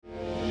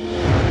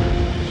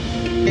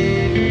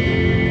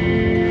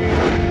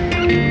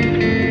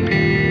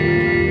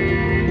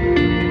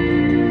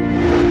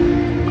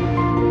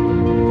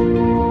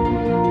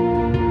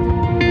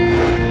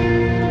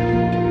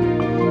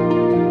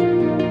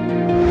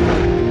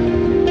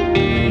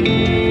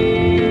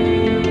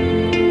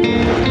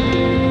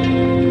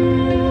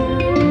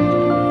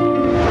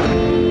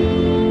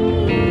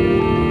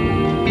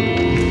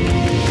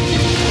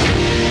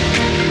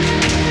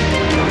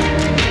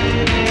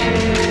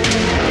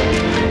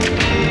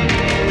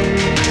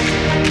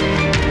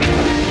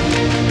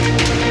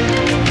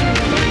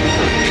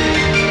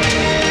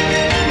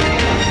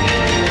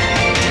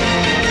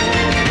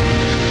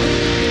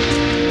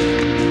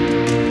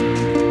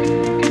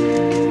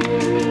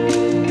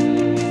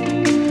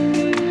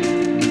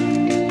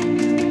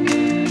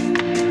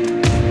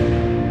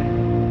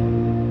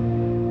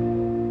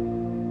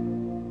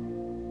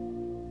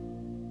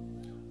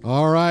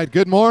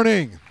Good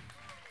morning.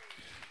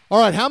 All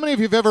right, how many of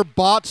you have ever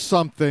bought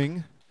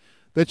something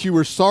that you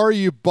were sorry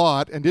you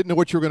bought and didn't know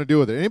what you were going to do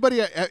with it?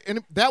 Anybody?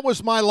 And that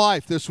was my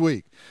life this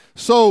week.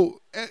 So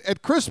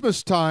at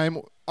Christmas time,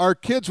 our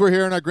kids were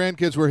here and our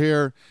grandkids were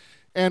here,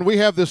 and we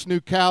have this new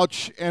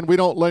couch, and we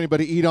don't let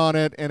anybody eat on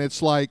it, and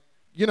it's like,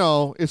 you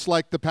know, it's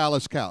like the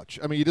palace couch.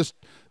 I mean,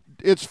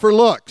 it's for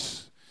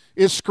looks.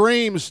 It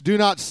screams, "Do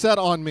not set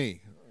on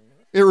me."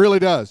 It really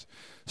does.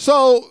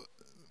 So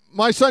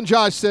my son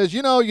Josh says,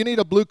 you know, you need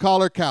a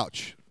blue-collar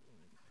couch.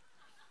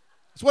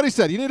 That's what he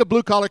said. You need a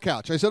blue-collar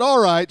couch. I said,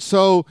 all right.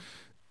 So,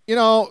 you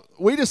know,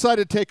 we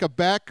decided to take a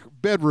back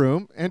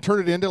bedroom and turn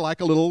it into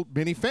like a little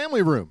mini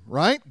family room,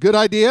 right? Good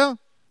idea?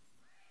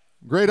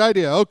 Great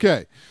idea.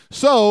 Okay.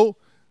 So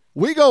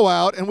we go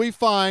out and we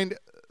find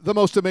the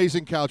most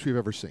amazing couch we've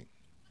ever seen.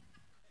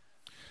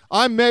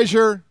 I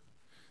measure.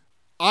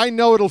 I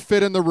know it'll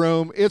fit in the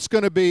room. It's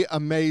going to be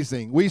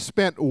amazing. We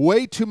spent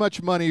way too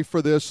much money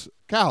for this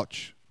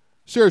couch.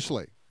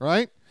 Seriously,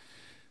 right?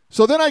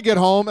 So then I get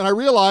home and I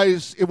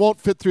realize it won't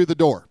fit through the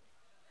door.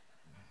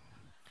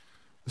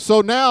 So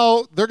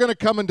now they're going to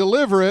come and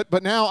deliver it,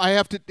 but now I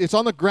have to, it's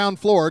on the ground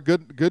floor.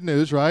 Good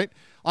news, right?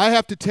 I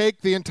have to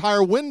take the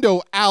entire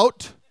window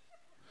out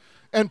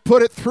and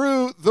put it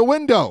through the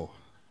window.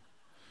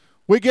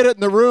 We get it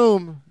in the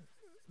room.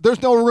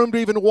 There's no room to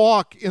even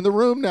walk in the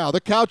room now.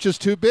 The couch is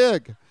too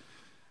big.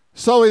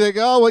 So we think,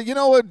 oh, well, you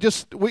know what,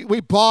 we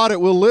bought it,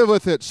 we'll live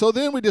with it. So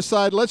then we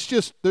decide,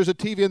 there's a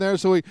TV in there,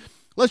 so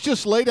let's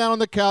just lay down on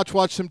the couch,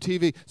 watch some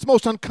TV. It's the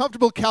most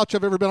uncomfortable couch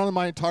I've ever been on in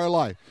my entire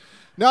life.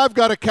 Now I've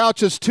got a couch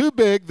that's too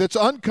big, that's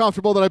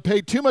uncomfortable, that I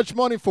paid too much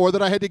money for,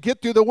 that I had to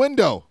get through the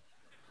window.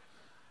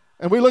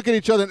 And we look at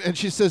each other, and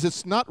she says,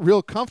 it's not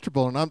real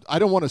comfortable, and I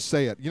don't want to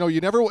say it. You know,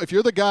 if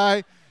you're the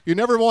guy, you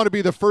never want to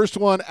be the first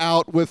one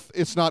out with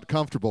it's not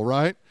comfortable,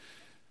 right?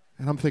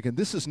 And I'm thinking,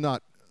 this is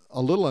not a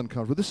little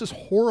uncomfortable. This is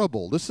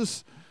horrible. This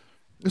is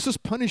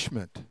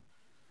punishment.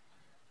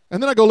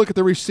 And then I go look at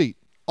the receipt.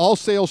 All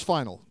sales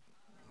final.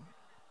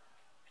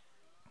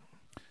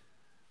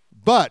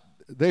 But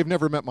they've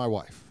never met my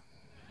wife.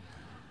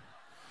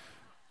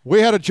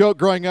 We had a joke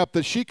growing up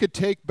that she could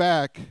take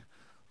back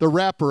the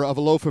wrapper of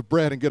a loaf of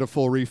bread and get a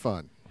full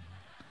refund.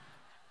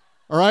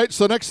 All right,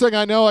 so next thing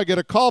I know, I get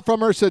a call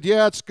from her, said,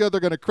 yeah, it's good, they're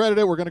going to credit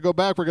it, we're going to go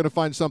back, we're going to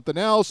find something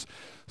else.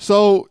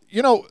 So,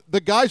 you know, the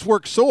guys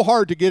worked so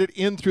hard to get it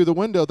in through the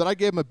window that I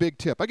gave them a big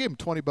tip. I gave them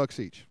 $20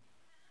 each.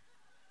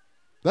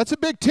 That's a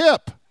big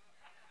tip.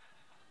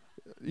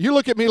 You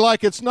look at me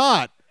like it's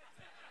not.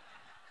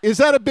 Is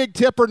that a big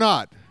tip or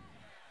not?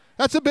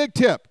 That's a big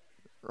tip,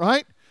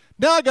 right?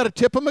 Now I got to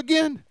tip them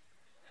again.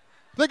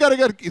 They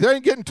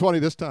ain't getting 20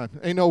 this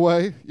time. Ain't no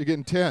way. You're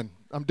getting 10.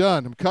 I'm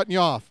done. I'm cutting you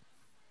off.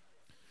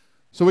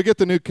 So we get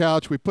the new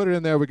couch, we put it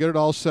in there, we get it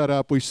all set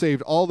up, we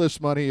saved all this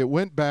money, it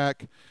went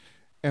back,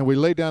 and we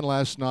laid down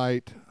last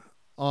night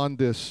on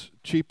this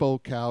cheap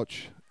old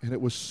couch, and it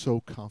was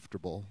so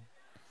comfortable.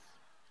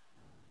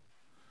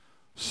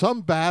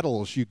 Some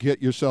battles you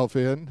get yourself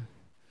in,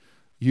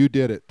 you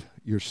did it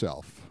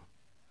yourself.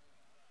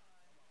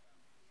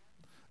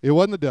 It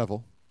wasn't the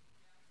devil.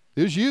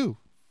 It was you.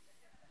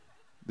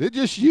 It's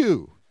just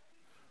you.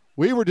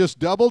 We were just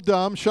double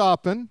dumb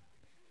shopping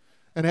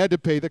and had to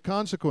pay the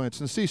consequence.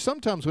 And see,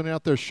 sometimes when you're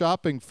out there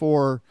shopping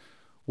for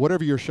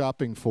whatever you're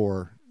shopping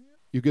for,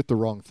 you get the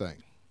wrong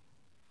thing.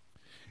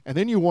 And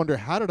then you wonder,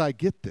 how did I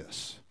get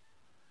this?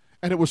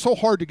 And it was so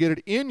hard to get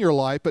it in your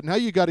life, but now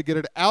you got to get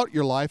it out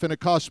your life, and it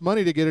costs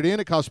money to get it in,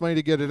 it costs money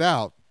to get it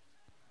out.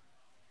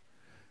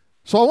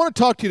 So I want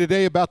to talk to you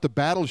today about the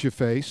battles you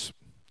face.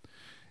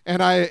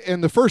 And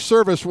in the first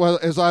service,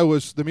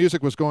 the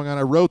music was going on,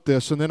 I wrote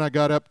this, and then I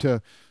got up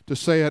to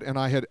say it, and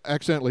I had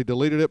accidentally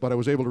deleted it, but I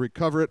was able to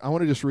recover it. I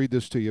want to just read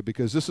this to you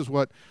because this is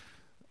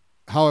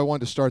how I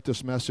wanted to start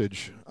this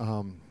message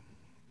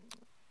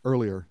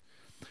earlier.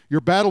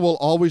 Your battle will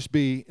always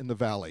be in the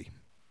valley.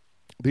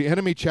 The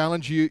enemy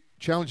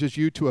challenges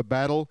you to a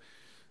battle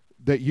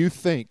that you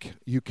think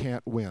you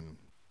can't win.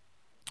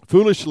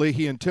 Foolishly,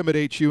 he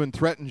intimidates you and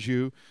threatens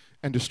you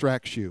and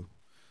distracts you.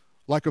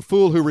 Like a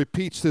fool who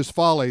repeats his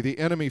folly, the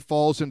enemy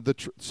falls into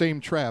the same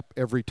trap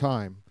every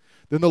time.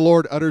 Then the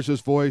Lord utters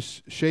his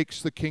voice,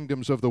 shakes the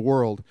kingdoms of the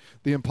world.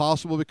 The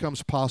impossible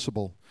becomes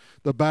possible.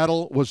 The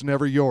battle was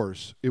never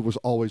yours. It was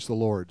always the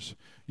Lord's.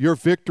 Your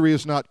victory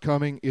is not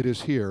coming. It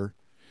is here.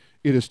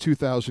 It is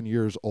 2,000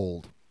 years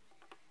old.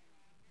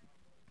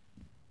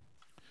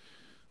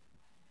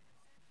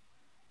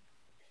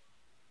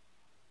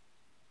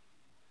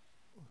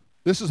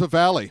 This is a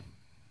valley.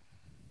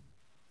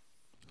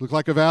 Look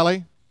like a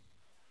valley?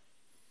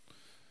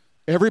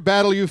 Every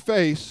battle you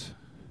face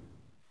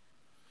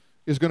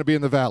is going to be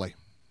in the valley.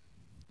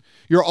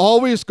 You're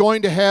always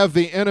going to have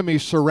the enemy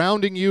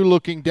surrounding you,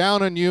 looking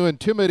down on you,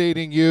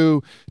 intimidating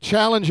you,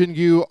 challenging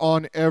you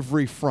on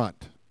every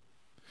front.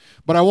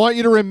 But I want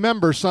you to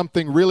remember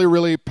something really,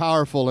 really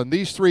powerful. And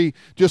these three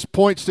just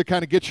points to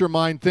kind of get your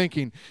mind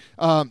thinking.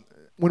 When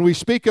we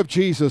speak of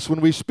Jesus,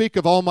 when we speak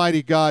of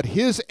Almighty God,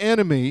 his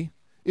enemy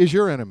is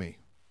your enemy.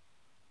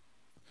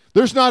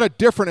 There's not a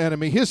different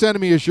enemy. His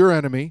enemy is your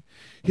enemy.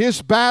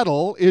 His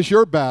battle is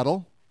your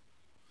battle.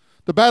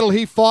 The battle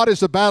he fought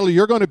is the battle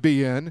you're going to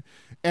be in,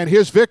 and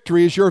his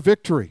victory is your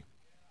victory.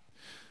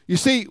 You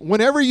see,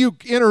 whenever you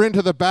enter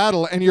into the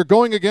battle and you're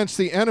going against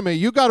the enemy,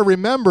 you got to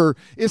remember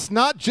it's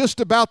not just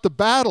about the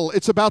battle,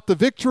 it's about the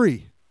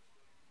victory.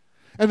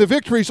 And the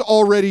victory's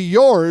already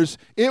yours.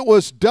 It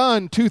was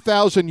done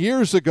 2,000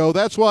 years ago.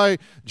 That's why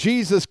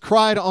Jesus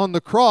cried on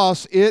the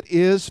cross, "It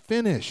is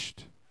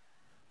finished."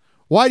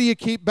 Why do you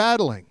keep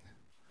battling?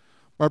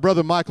 My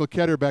brother Michael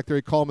Ketter back there,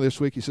 he called me this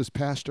week. He says,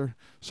 "Pastor,"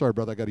 sorry,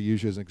 brother, I got to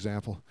use you as an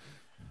example.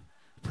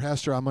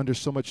 "Pastor, I'm under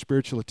so much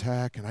spiritual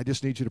attack, and I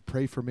just need you to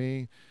pray for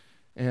me."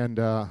 And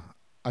I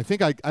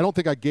don't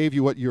think I gave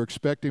you what you're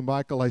expecting,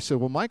 Michael. I said,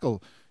 "Well,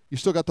 Michael, you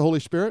still got the Holy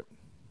Spirit?"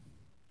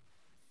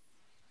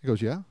 He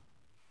goes, "Yeah."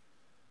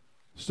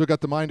 "Still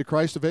got the mind of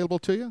Christ available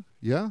to you?"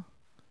 "Yeah."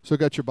 "Still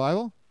got your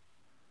Bible?"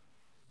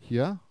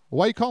 "Yeah." "Well,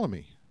 why are you calling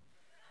me?"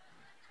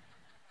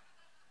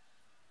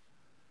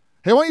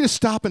 Hey, I want you to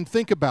stop and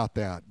think about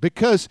that,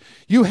 because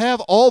you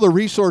have all the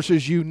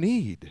resources you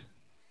need,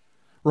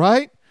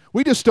 right?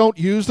 We just don't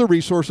use the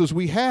resources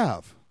we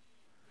have.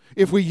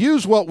 If we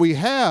use what we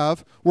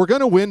have, we're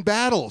going to win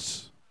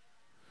battles.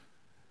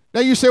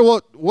 Now you say,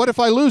 "Well, what if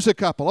I lose a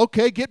couple?"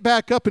 Okay, get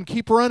back up and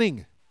keep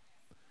running.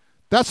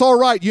 That's all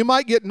right. You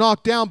might get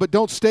knocked down, but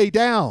don't stay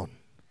down.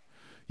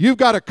 You've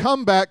got a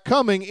comeback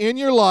coming in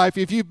your life.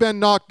 If you've been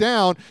knocked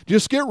down,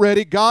 just get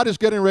ready. God is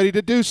getting ready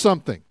to do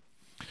something.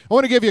 I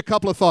want to give you a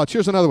couple of thoughts.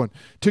 Here's another one.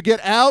 To get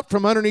out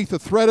from underneath the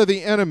threat of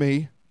the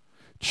enemy,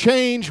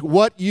 change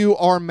what you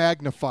are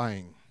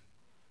magnifying.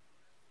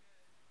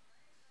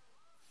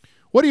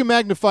 What are you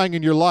magnifying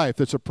in your life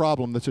that's a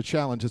problem, that's a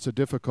challenge, that's a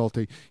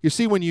difficulty? You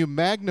see, when you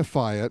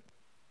magnify it,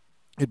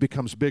 it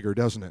becomes bigger,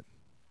 doesn't it?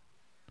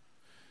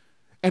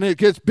 And it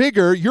gets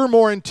bigger, you're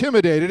more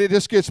intimidated. It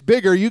just gets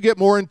bigger, you get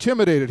more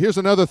intimidated. Here's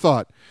another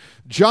thought.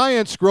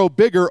 Giants grow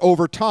bigger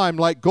over time.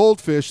 Like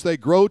goldfish, they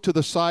grow to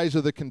the size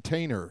of the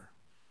container.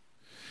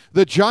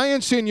 The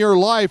giants in your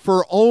life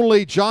are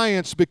only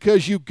giants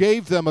because you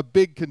gave them a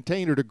big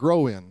container to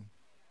grow in.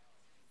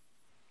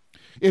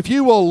 If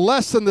you will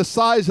lessen the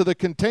size of the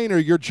container,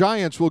 your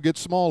giants will get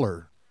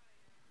smaller.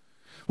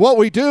 What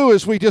we do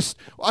is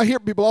I hear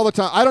people all the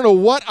time, "I don't know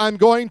what I'm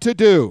going to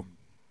do."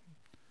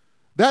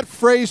 That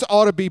phrase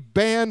ought to be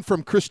banned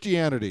from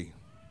Christianity.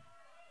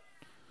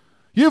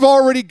 You've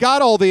already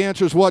got all the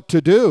answers what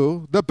to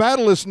do. The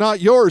battle is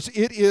not yours,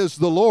 it is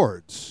the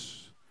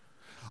Lord's.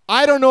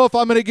 "I don't know if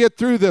I'm going to get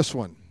through this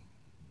one."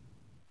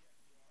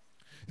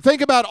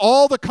 Think about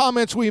all the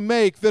comments we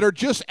make that are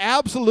just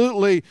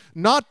absolutely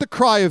not the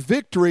cry of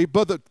victory,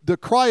 but the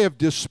cry of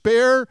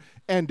despair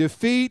and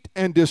defeat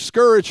and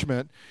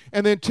discouragement.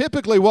 And then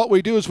typically what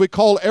we do is we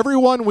call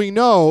everyone we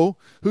know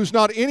who's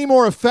not any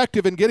more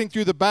effective in getting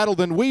through the battle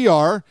than we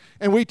are,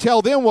 and we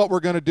tell them what we're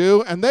going to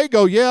do, and they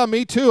go, "Yeah,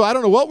 me too. I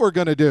don't know what we're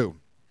going to do."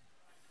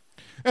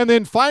 And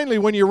then finally,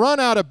 when you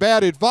run out of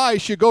bad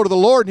advice, you go to the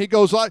Lord, and He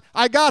goes,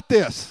 I got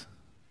this.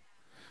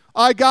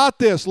 I got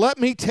this. Let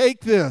me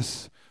take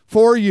this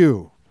for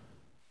you.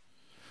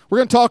 We're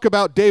going to talk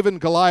about David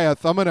and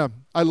Goliath.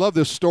 I love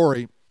this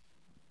story.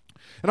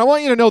 And I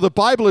want you to know the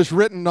Bible is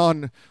written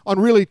on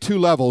really two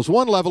levels.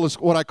 One level is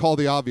what I call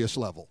the obvious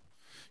level.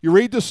 You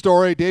read the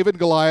story, David and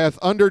Goliath,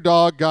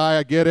 underdog guy,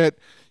 I get it.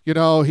 You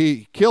know,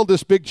 he killed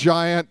this big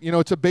giant. You know,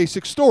 it's a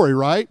basic story,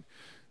 right?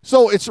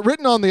 So it's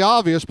written on the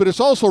obvious, but it's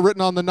also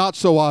written on the not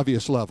so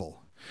obvious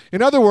level.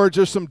 In other words,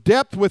 there's some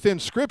depth within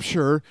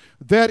Scripture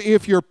that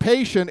if you're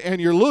patient and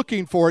you're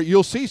looking for it,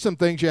 you'll see some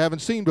things you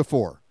haven't seen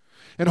before.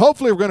 And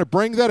hopefully we're going to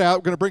bring that out.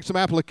 We're going to bring some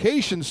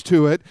applications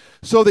to it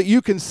so that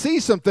you can see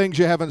some things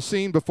you haven't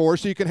seen before,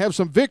 so you can have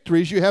some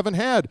victories you haven't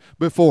had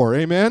before.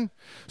 Amen?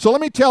 So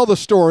let me tell the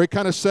story,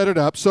 kind of set it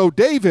up. So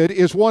David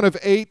is one of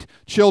 8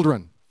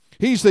 children.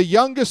 He's the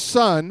youngest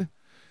son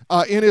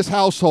in his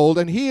household,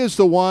 and he is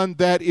the one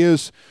that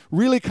is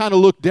really kind of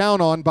looked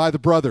down on by the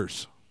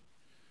brothers.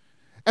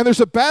 And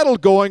there's a battle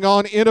going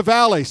on in a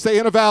valley. Say,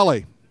 in a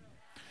valley.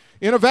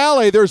 In a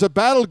valley, there's a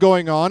battle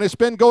going on. It's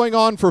been going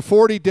on for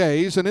 40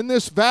 days. And in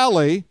this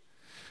valley,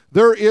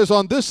 there is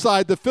on this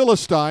side the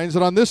Philistines,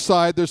 and on this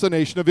side there's the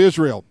nation of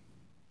Israel.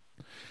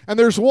 And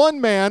there's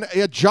one man,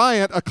 a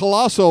giant, a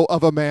colosso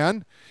of a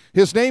man.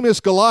 His name is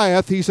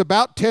Goliath. He's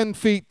about 10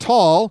 feet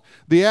tall.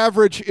 The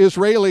average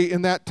Israeli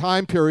in that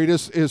time period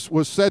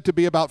was said to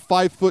be about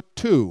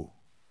 5'2".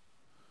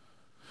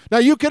 Now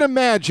you can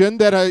imagine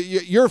that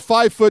you're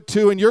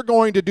 5'2" and you're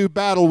going to do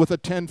battle with a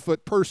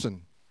 10-foot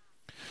person.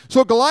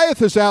 So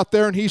Goliath is out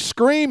there and he's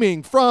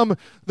screaming from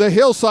the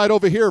hillside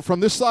over here, from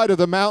this side of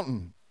the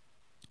mountain,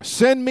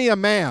 "Send me a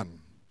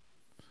man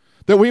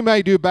that we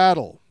may do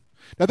battle."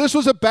 Now this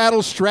was a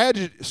battle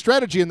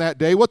strategy in that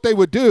day. What they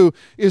would do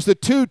is the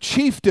 2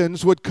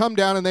 chieftains would come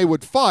down and they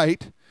would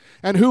fight,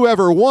 and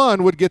whoever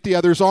won would get the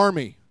other's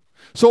army.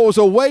 So it was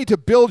a way to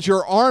build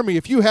your army.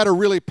 If you had a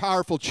really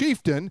powerful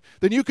chieftain,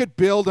 then you could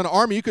build an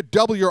army. You could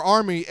double your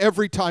army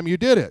every time you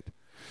did it.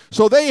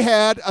 So they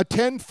had a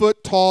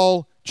 10-foot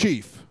tall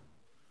chief.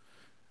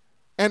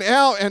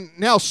 And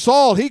now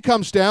Saul, he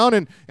comes down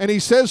and he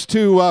says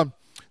to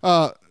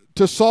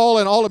Saul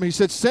and all of them, he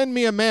said, send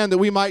me a man that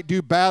we might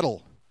do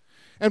battle.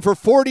 And for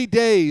 40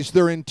 days,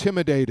 they're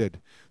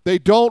intimidated. They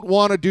don't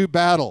want to do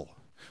battle.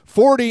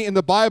 40 in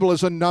the Bible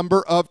is a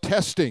number of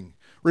testing.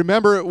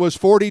 Remember, it was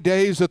 40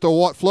 days that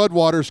the flood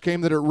waters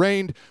came, that it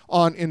rained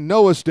on in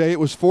Noah's day. It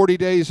was 40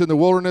 days in the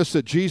wilderness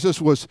that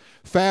Jesus was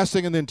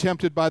fasting and then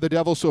tempted by the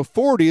devil. So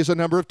 40 is a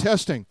number of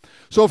testing.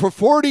 So for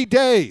 40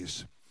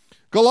 days,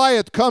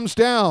 Goliath comes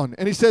down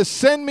and he says,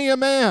 send me a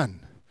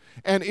man.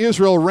 And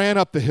Israel ran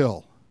up the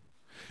hill.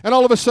 And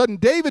all of a sudden,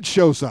 David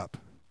shows up.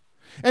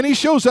 And he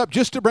shows up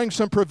just to bring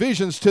some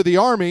provisions to the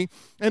army.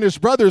 And his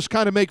brothers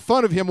kind of make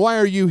fun of him. Why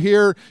are you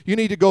here? You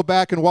need to go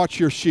back and watch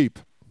your sheep.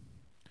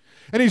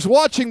 And he's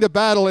watching the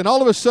battle, and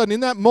all of a sudden,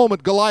 in that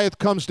moment, Goliath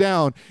comes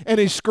down, and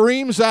he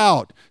screams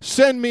out,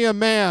 send me a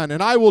man,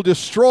 and I will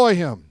destroy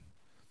him.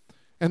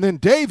 And then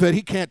David,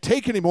 he can't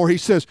take anymore. He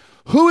says,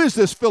 who is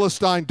this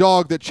Philistine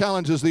dog that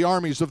challenges the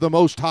armies of the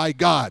Most High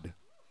God?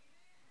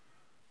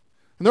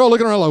 And they're all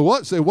looking around like,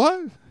 what? Say,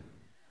 what?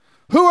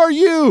 Who are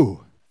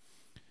you?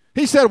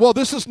 He said, well,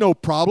 this is no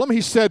problem.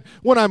 He said,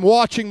 when I'm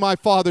watching my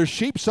father's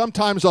sheep,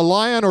 sometimes a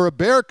lion or a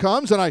bear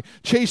comes, and I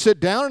chase it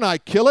down, and I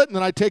kill it, and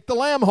then I take the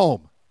lamb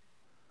home.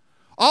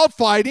 I'll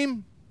fight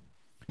him.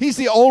 He's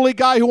the only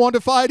guy who wanted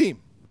to fight him.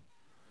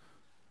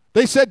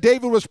 They said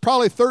David was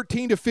probably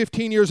 13 to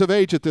 15 years of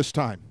age at this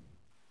time.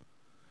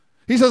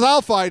 He says,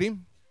 I'll fight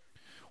him.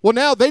 Well,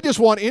 now they just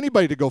want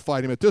anybody to go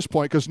fight him at this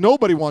point because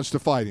nobody wants to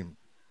fight him.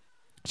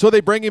 So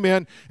they bring him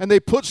in and they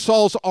put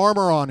Saul's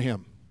armor on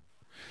him.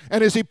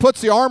 And as he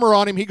puts the armor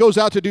on him, he goes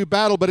out to do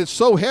battle, but it's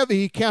so heavy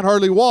he can't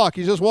hardly walk.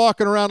 He's just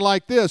walking around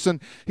like this.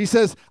 And he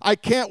says, I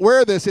can't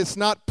wear this. It's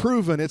not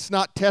proven. It's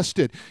not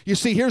tested. You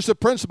see, here's the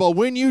principle.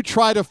 When you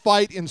try to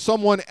fight in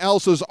someone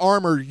else's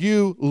armor,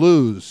 you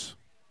lose.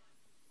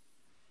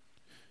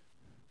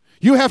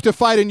 You have to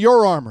fight in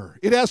your armor.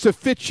 It has to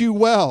fit you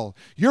well.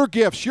 Your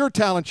gifts, your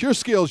talents, your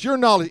skills, your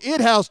knowledge,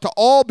 it has to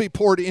all be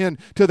poured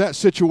into that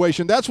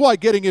situation. That's why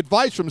getting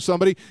advice from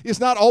somebody is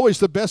not always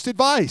the best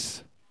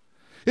advice.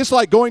 It's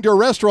like going to a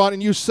restaurant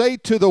and you say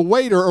to the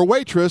waiter or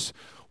waitress,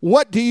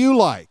 what do you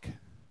like?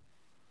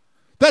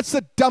 That's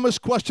the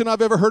dumbest question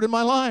I've ever heard in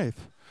my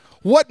life.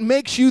 What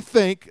makes you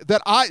think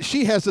that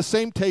she has the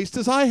same taste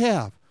as I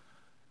have?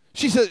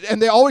 She says, and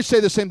they always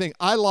say the same thing,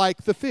 I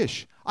like the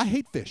fish. I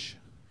hate fish.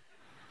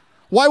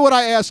 Why would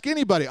I ask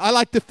anybody? I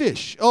like the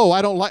fish. Oh,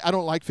 I don't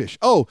like fish.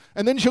 Oh,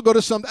 and then she'll go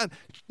to some,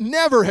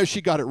 never has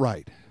she got it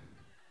right.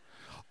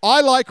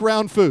 I like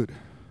round food.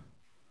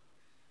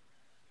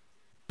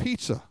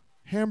 Pizza.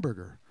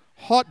 Hamburger,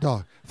 hot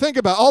dog. Think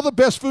about it. All the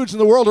best foods in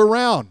the world are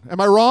round.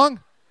 Am I wrong?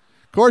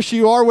 Of course,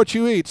 you are what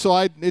you eat. So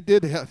it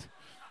did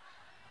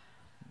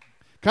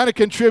kind of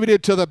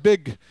contributed to the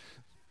big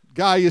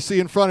guy you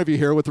see in front of you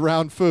here with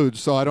round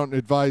foods. So I don't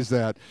advise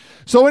that.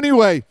 So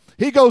anyway,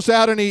 he goes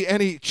out and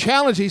he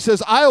challenges. He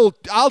says, I'll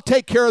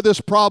take care of this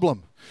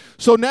problem.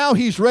 So now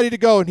he's ready to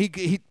go, and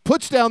he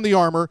puts down the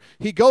armor.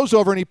 He goes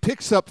over and he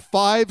picks up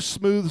 5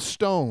 smooth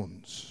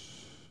stones.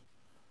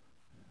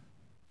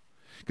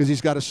 Because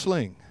he's got a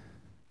sling.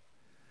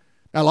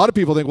 Now, a lot of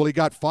people think, well, he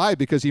got 5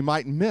 because he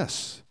might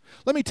miss.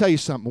 Let me tell you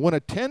something. When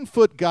a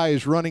 10-foot guy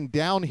is running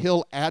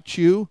downhill at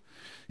you,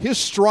 his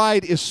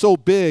stride is so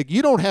big,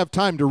 you don't have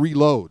time to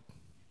reload.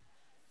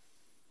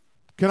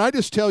 Can I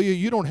just tell you,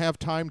 you don't have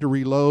time to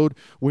reload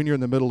when you're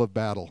in the middle of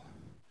battle.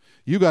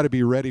 You got to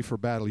be ready for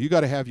battle. You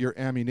got to have your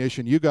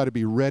ammunition. You got to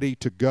be ready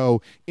to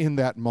go in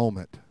that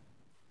moment.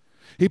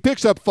 He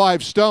picks up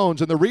 5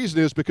 stones, and the reason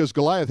is because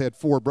Goliath had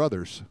 4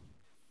 brothers.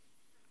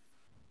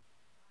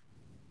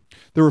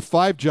 There were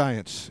 5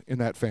 giants in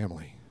that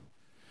family.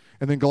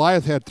 And then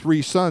Goliath had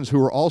 3 sons who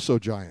were also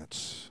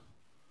giants.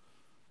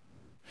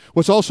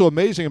 What's also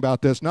amazing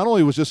about this, not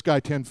only was this guy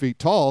 10 feet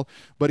tall,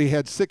 but he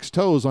had 6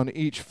 toes on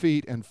each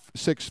feet and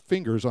 6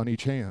 fingers on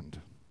each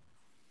hand.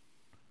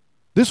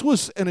 This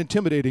was an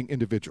intimidating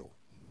individual,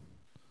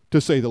 to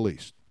say the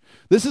least.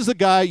 This is a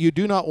guy you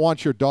do not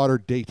want your daughter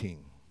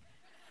dating.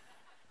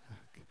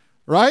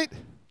 Right?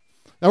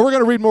 Now we're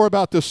going to read more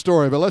about this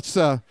story, but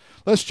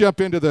let's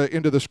jump into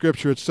the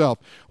scripture itself.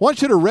 I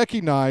want you to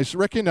recognize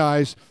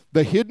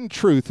the hidden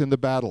truth in the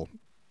battle.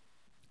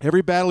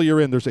 Every battle you're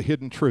in, there's a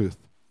hidden truth.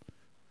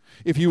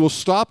 If you will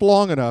stop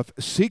long enough,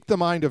 seek the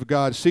mind of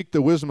God, seek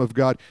the wisdom of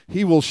God,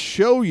 He will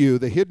show you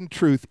the hidden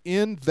truth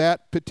in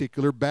that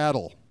particular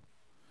battle.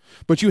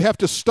 But you have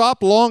to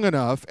stop long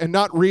enough and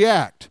not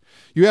react.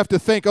 You have to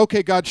think,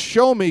 okay, God,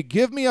 show me,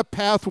 give me a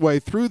pathway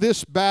through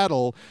this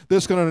battle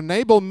that's going to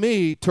enable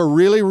me to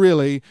really,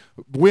 really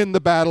win the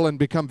battle and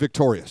become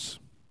victorious.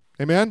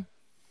 Amen?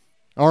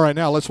 All right,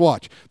 now let's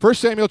watch. 1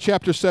 Samuel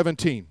chapter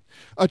 17.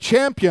 A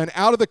champion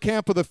out of the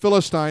camp of the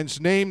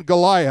Philistines named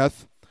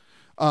Goliath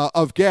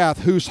of Gath,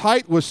 whose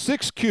height was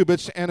 6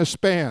 cubits and a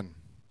span.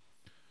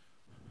 I'm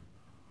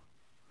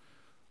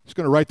just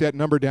going to write that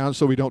number down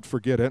so we don't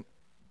forget it.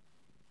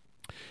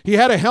 He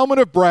had a helmet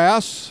of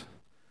brass.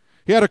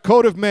 He had a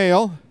coat of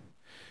mail.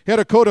 He had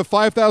a coat of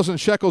 5,000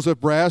 shekels of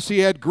brass. He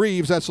had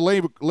greaves, that's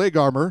leg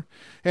armor,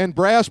 and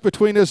brass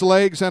between his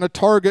legs, and a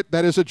target,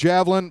 that is a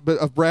javelin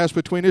of brass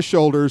between his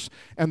shoulders.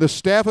 And the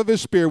staff of his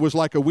spear was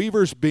like a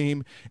weaver's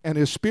beam, and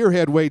his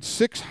spearhead weighed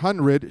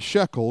 600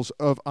 shekels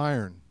of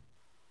iron.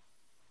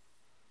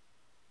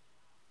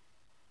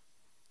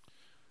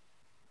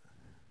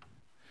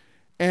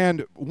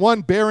 And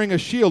one bearing a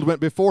shield went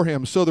before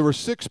him, so there were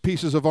 6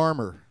 pieces of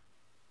armor.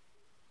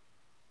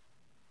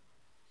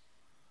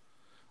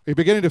 Are you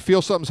beginning to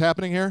feel something's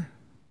happening here?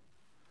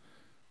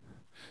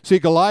 See,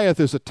 Goliath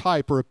is a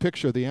type or a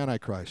picture of the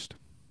Antichrist.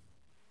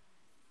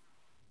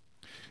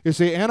 It's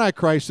the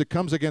Antichrist that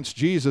comes against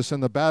Jesus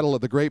in the battle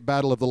of the great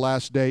battle of the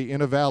last day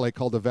in a valley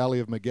called the Valley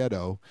of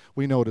Megiddo.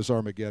 We know it as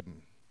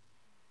Armageddon.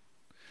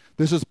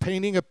 This is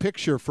painting a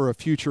picture for a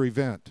future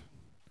event.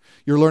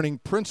 You're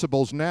learning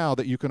principles now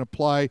that you can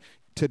apply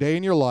today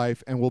in your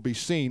life and will be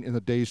seen in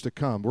the days to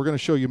come. We're going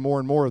to show you more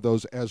and more of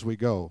those as we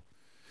go.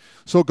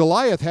 So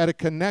Goliath had a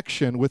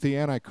connection with the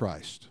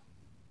Antichrist.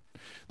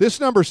 This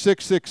number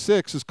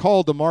 666 is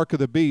called the mark of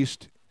the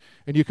beast,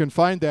 and you can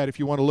find that if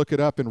you want to look it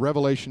up in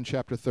Revelation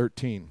chapter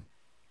 13.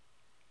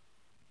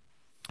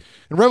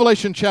 In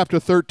Revelation chapter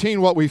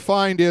 13, what we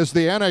find is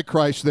the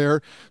Antichrist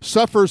there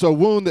suffers a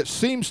wound that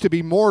seems to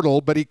be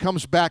mortal, but he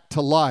comes back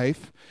to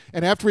life.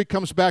 And after he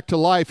comes back to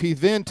life, he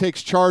then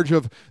takes charge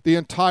of the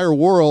entire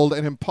world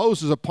and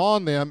imposes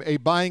upon them a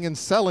buying and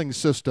selling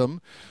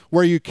system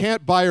where you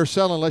can't buy or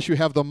sell unless you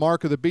have the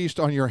mark of the beast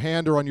on your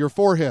hand or on your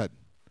forehead.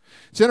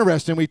 It's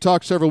interesting. We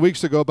talked several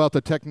weeks ago about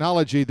the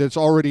technology that's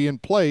already in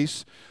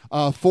place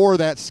for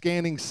that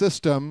scanning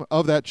system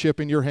of that chip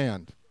in your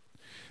hand.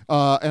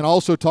 And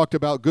also talked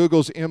about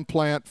Google's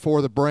implant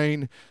for the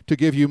brain to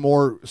give you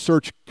more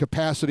search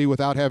capacity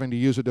without having to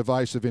use a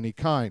device of any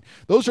kind.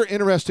 Those are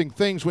interesting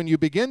things when you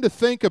begin to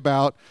think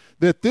about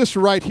that this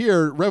right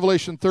here,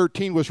 Revelation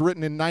 13, was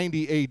written in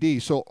 90 A.D.,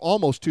 so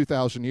almost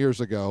 2,000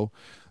 years ago.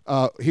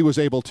 He was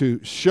able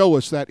to show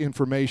us that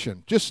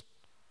information. Just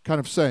kind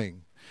of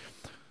saying.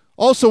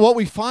 Also, what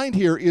we find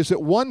here is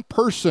that one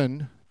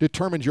person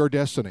determines your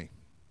destiny.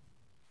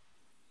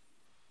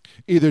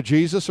 Either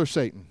Jesus or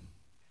Satan.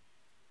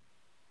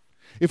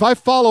 If I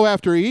follow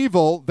after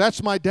evil,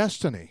 that's my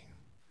destiny.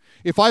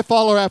 If I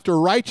follow after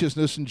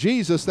righteousness and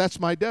Jesus, that's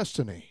my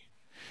destiny.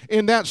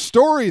 In that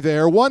story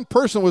there, one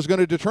person was going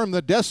to determine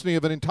the destiny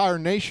of an entire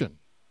nation.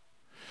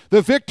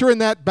 The victor in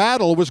that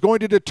battle was going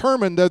to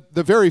determine the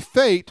very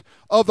fate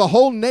of the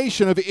whole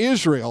nation of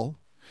Israel.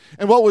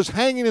 And what was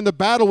hanging in the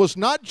battle was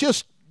not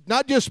just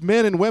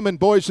men and women,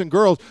 boys and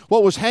girls.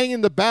 What was hanging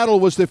in the battle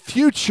was the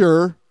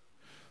future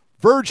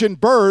virgin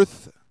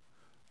birth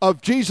of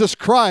Jesus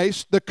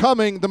Christ,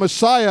 the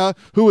Messiah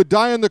who would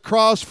die on the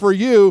cross for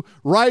you,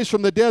 rise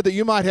from the dead that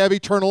you might have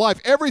eternal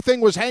life.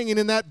 Everything was hanging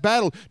in that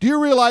battle. Do you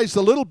realize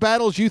the little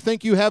battles you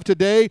think you have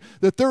today,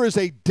 that there is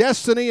a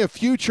destiny of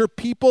future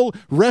people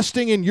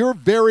resting in your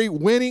very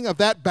winning of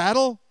that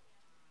battle?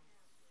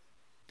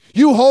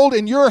 You hold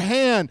in your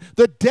hand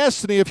the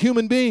destiny of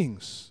human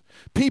beings.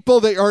 People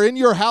that are in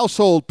your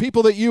household,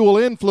 people that you will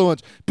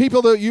influence,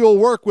 people that you will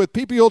work with,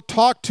 people you'll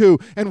talk to,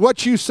 and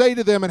what you say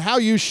to them and how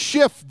you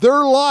shift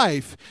their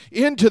life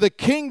into the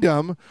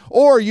kingdom,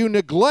 or you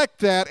neglect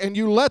that and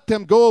you let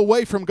them go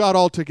away from God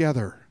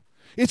altogether.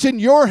 It's in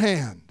your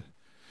hand.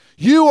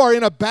 You are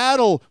in a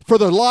battle for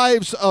the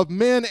lives of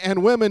men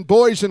and women,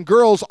 boys and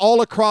girls all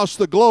across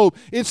the globe.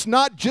 It's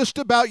not just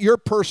about your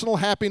personal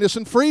happiness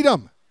and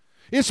freedom.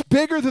 It's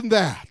bigger than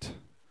that.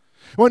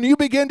 When you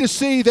begin to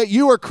see that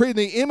you are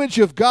creating the image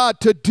of God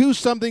to do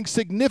something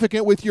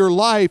significant with your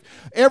life,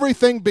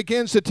 everything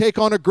begins to take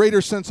on a greater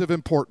sense of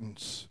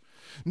importance.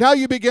 Now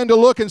you begin to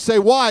look and say,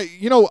 why?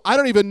 I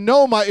don't even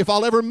know if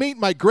I'll ever meet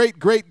my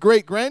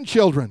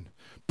great-great-great-grandchildren.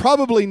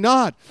 Probably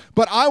not.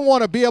 But I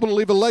want to be able to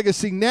leave a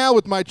legacy now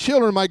with my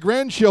children, my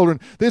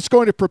grandchildren, that's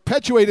going to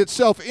perpetuate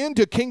itself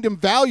into kingdom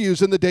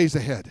values in the days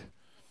ahead.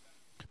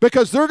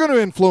 Because they're going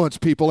to influence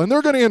people, and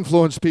they're going to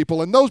influence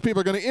people, and those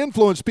people are going to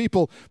influence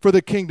people for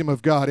the kingdom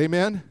of God.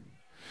 Amen?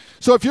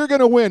 So if you're going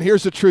to win,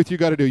 here's the truth you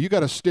got to do. You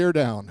got to stare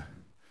down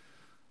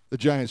the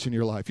giants in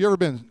your life. You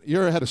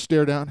ever had a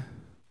stare down?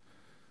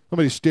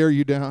 Somebody stare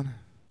you down?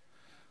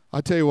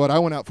 I tell you what, I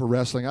went out for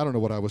wrestling. I don't know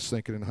what I was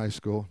thinking in high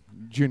school,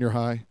 junior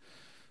high.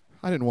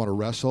 I didn't want to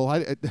wrestle.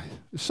 There's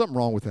something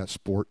wrong with that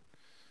sport.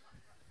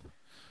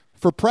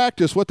 For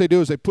practice, what they do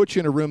is they put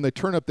you in a room, they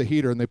turn up the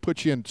heater, and they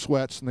put you in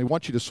sweats, and they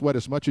want you to sweat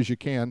as much as you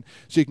can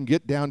so you can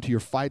get down to your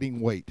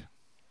fighting weight.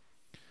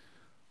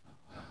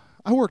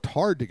 I worked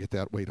hard to get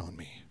that weight on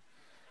me.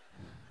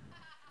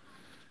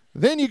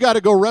 Then you got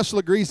to go wrestle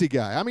a greasy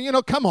guy.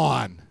 Come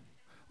on.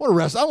 I want to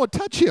wrestle. I want to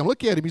touch him.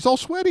 Look at him. He's all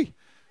sweaty.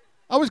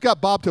 I always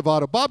got Bob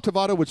Tavato. Bob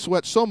Tavato would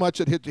sweat so much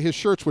that his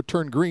shirts would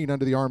turn green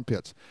under the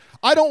armpits.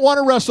 I don't want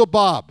to wrestle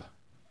Bob.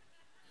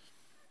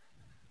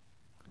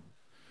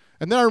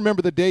 And then I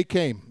remember the day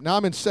came. Now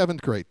I'm in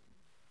 7th grade,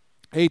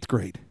 8th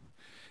grade,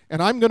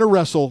 and I'm going to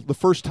wrestle the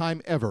first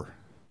time ever.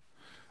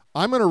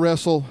 I'm going to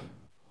wrestle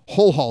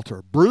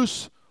Holhalter,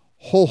 Bruce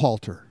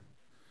Holhalter.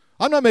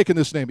 I'm not making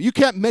this name. You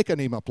can't make a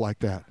name up like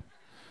that.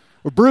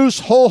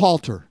 Bruce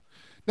Hohalter.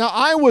 Now,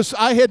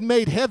 I had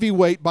made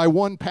heavyweight by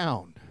 1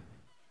 pound.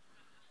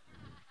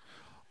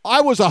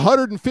 I was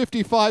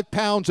 155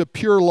 pounds of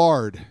pure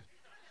lard.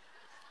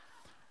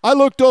 I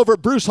looked over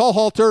at Bruce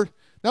Hohalter.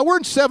 Now, we're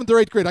in 7th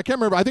or 8th grade. I can't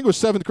remember. I think it was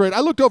 7th grade.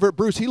 I looked over at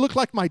Bruce. He looked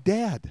like my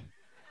dad.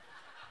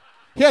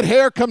 He had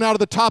hair coming out of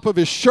the top of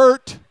his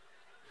shirt.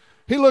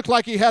 He looked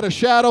like he had a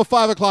shadow,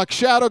 5 o'clock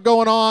shadow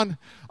going on.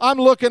 I'm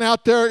looking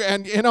out there,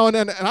 and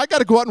I got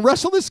to go out and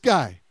wrestle this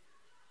guy.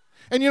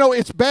 And,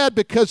 it's bad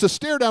because the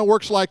stare down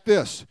works like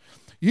this.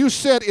 You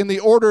sit in the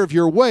order of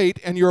your weight,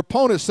 and your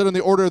opponents sit in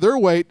the order of their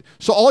weight.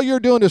 So all you're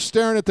doing is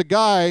staring at the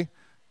guy.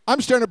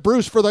 I'm staring at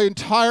Bruce for the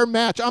entire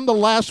match. I'm the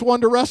last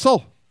one to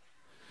wrestle.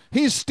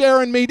 He's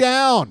staring me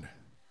down.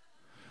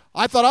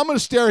 I thought, I'm going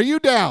to stare you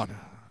down.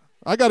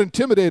 I got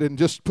intimidated and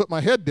just put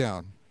my head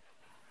down.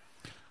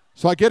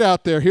 So I get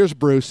out there. Here's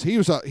Bruce. He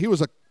was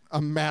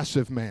a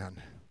massive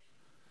man.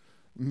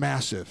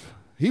 Massive.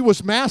 He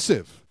was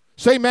massive.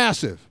 Say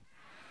massive.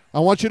 I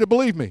want you to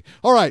believe me.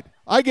 All right.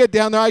 I get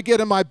down there. I get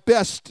in my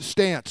best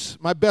stance,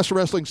 my best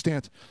wrestling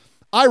stance.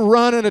 I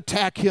run and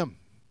attack him.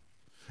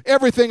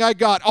 Everything I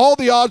got. All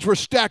the odds were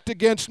stacked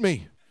against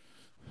me.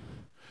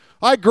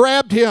 I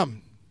grabbed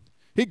him.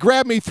 He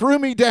grabbed me, threw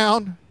me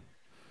down,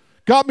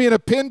 got me in a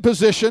pin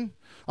position.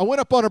 I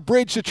went up on a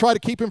bridge to try to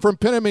keep him from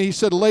pinning me. He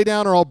said, lay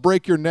down or I'll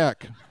break your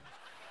neck.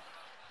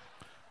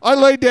 I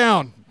laid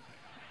down.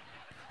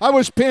 I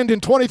was pinned in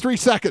 23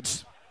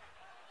 seconds.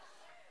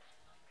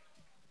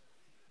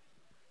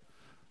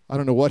 I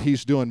don't know what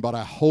he's doing, but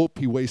I hope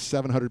he weighs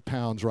 700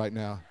 pounds right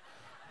now.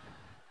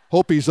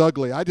 Hope he's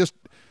ugly.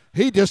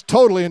 He just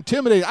totally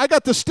intimidated. I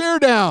got the stare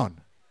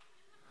down.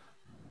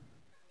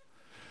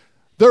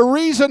 The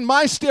reason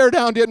my stare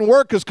down didn't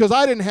work is because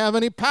I didn't have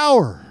any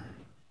power.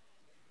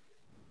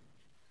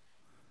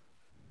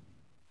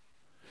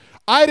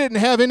 I didn't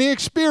have any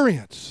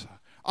experience.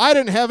 I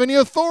didn't have any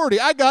authority.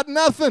 I got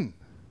nothing.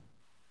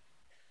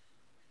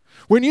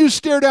 When you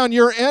stare down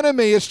your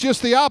enemy, it's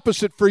just the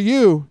opposite for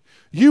you.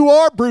 You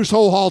are Bruce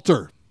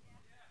Hohalter.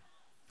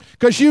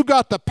 Because you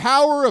got the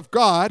power of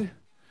God,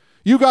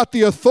 you got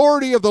the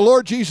authority of the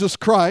Lord Jesus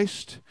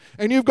Christ,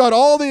 and you've got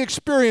all the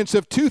experience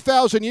of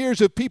 2,000 years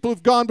of people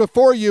who've gone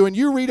before you, and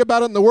you read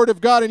about it in the Word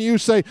of God, and you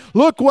say,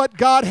 look what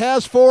God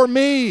has for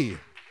me.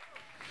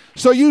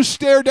 So you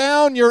stare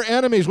down your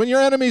enemies. When your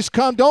enemies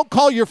come, don't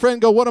call your friend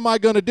and go, what am I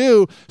going to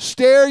do?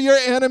 Stare your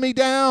enemy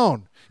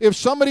down. If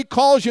somebody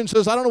calls you and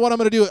says, I don't know what I'm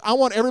going to do, I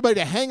want everybody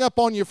to hang up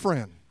on your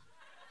friend.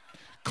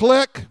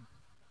 Click.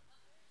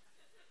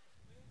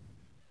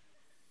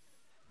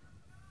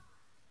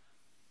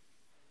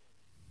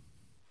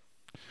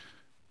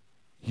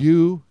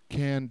 You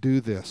can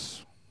do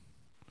this.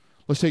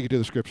 Let's take it to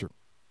the scripture.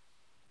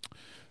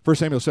 1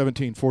 Samuel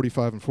 17,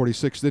 45 and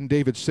 46. Then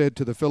David said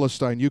to the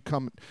Philistine, you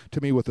come to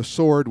me with a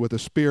sword, with a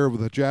spear,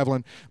 with a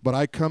javelin, but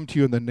I come to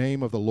you in the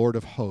name of the Lord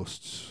of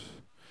hosts.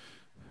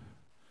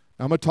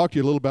 Now, I'm going to talk to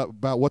you a little bit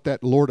about what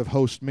that Lord of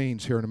hosts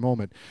means here in a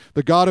moment.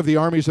 The God of the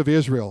armies of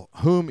Israel,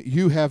 whom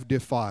you have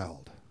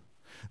defiled.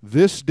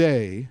 This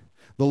day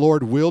the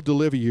Lord will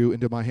deliver you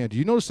into my hand. Do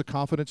you notice the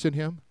confidence in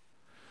him?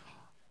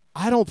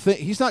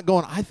 He's not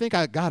going, I think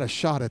I got a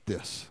shot at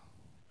this.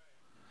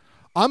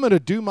 I'm going to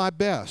do my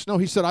best. No,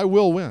 he said, I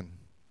will win.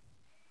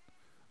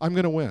 I'm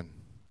going to win.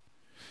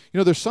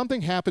 There's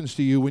something happens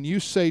to you when you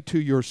say to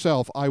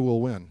yourself, I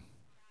will win.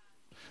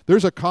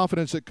 There's a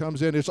confidence that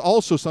comes in. It's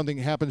also something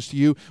that happens to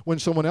you when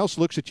someone else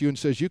looks at you and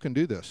says, you can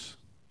do this.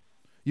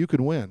 You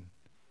can win.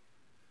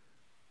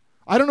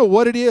 I don't know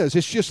what it is.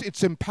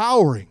 It's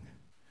empowering.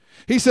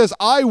 He says,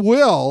 I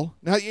will.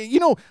 Now,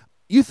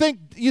 you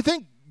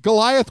think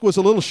Goliath was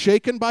a little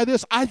shaken by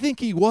this? I think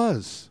he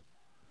was.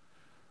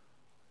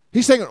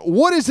 He's saying,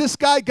 what has this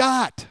guy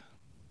got?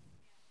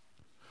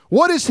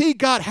 What has he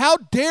got? How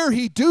dare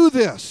he do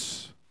this?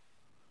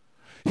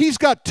 He's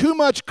got too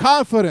much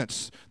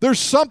confidence. There's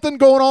something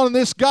going on in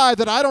this guy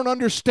that I don't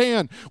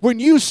understand. When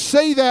you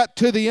say that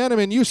to the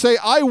enemy and you say,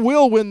 I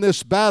will win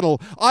this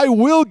battle, I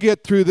will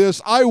get through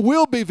this, I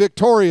will be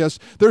victorious,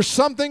 there's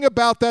something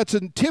about that's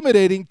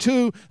intimidating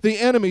to the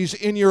enemies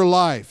in your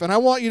life. And I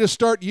want you to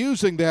start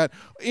using that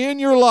in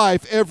your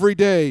life every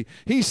day.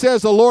 He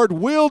says, the Lord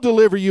will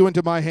deliver you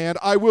into my hand.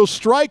 I will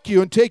strike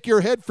you and take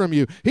your head from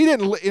you. He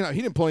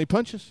didn't pull any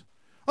punches.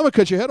 I'm going to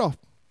cut your head off.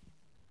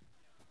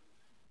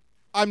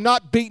 I'm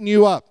not beating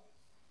you up.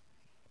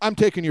 I'm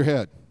taking your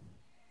head.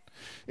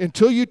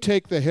 Until you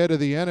take the head of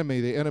the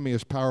enemy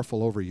is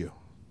powerful over you.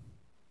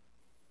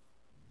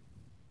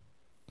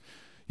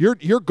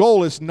 Your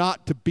goal is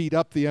not to beat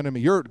up the enemy.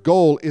 Your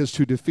goal is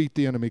to defeat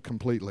the enemy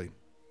completely.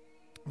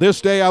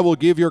 This day I will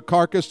give your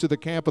carcass to the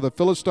camp of the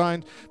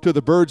Philistines, to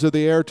the birds of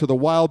the air, to the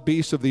wild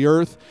beasts of the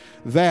earth.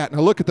 Now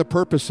look at the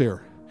purpose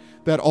here.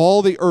 That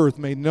all the earth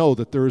may know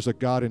that there is a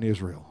God in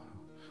Israel.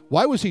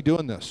 Why was he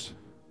doing this?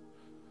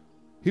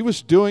 He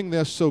was doing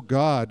this so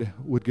God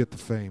would get the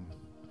fame.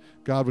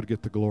 God would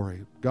get the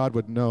glory. God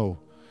would know.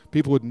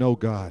 People would know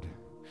God.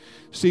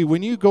 See,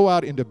 when you go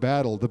out into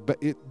battle,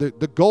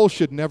 the goal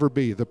should never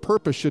be, the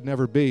purpose should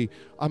never be,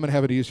 I'm going to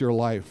have an easier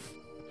life.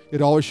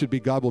 it always should be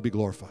God will be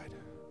glorified.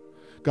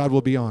 God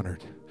will be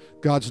honored.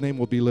 God's name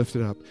will be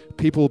lifted up.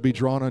 People will be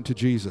drawn unto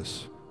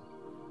Jesus.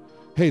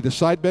 Hey, the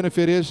side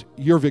benefit is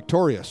you're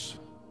victorious.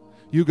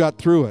 You got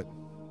through it.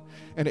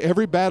 And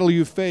every battle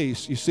you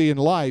face, you see in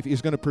life,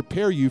 is going to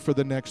prepare you for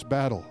the next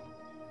battle.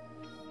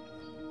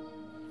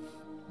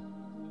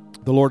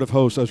 The Lord of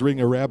hosts, I was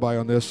reading a rabbi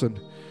on this, and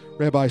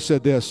rabbi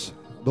said this: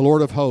 the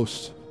Lord of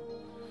hosts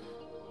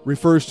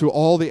refers to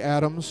all the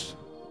atoms,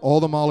 all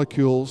the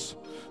molecules,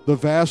 the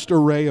vast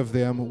array of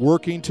them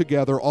working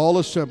together, all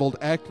assembled,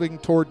 acting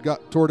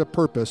toward a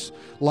purpose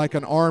like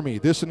an army.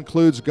 This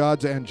includes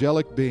God's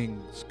angelic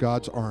beings,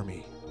 God's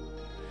army.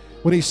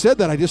 When he said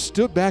that, I just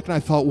stood back and I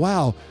thought,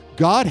 wow,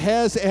 God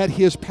has at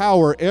his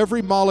power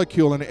every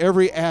molecule and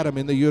every atom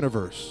in the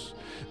universe.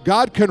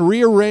 God can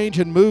rearrange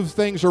and move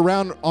things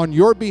around on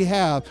your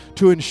behalf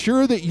to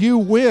ensure that you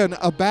win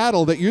a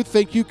battle that you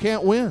think you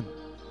can't win.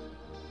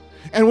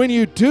 And when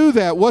you do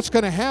that, what's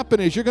going to happen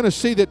is you're going to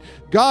see that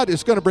God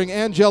is going to bring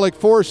angelic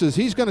forces.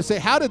 He's going to say,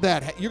 how did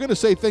that happen? You're going to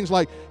say things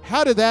like,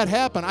 how did that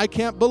happen? I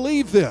can't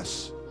believe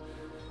this.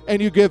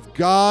 And you give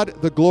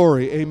God the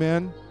glory.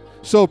 Amen.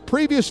 So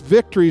previous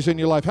victories in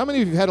your life. How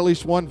many of you have had at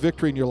least one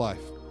victory in your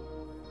life?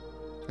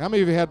 How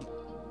many of you had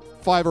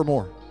 5 or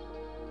more?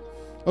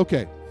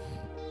 Okay.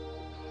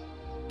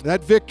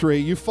 That victory,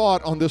 you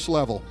fought on this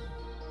level.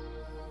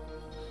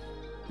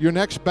 Your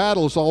next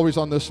battle is always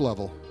on this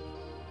level.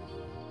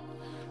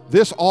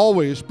 This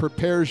always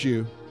prepares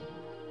you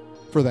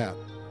for that.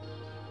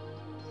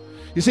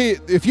 You see,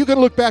 if you can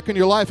look back in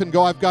your life and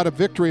go, I've got a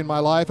victory in my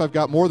life, I've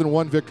got more than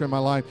one victory in my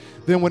life,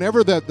 then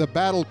whenever the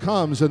battle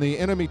comes and the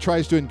enemy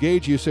tries to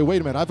engage you, say,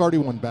 wait a minute, I've already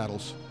won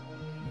battles.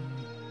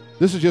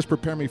 This is just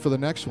preparing me for the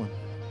next one.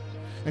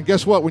 And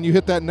guess what? When you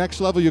hit that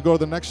next level, you go to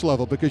the next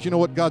level, because you know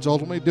what God's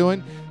ultimately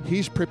doing?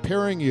 He's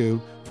preparing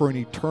you for an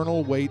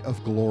eternal weight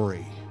of glory.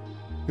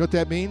 You know what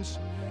that means?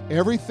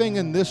 Everything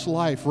in this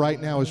life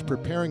right now is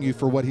preparing you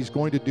for what he's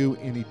going to do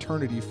in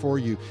eternity for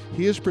you.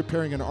 He is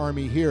preparing an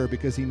army here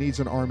because he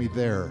needs an army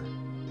there.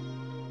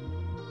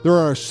 There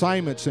are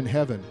assignments in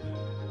heaven.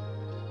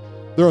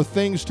 There are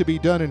things to be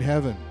done in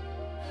heaven.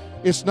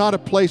 It's not a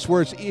place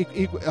where it's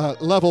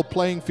level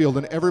playing field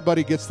and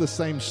everybody gets the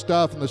same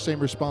stuff and the same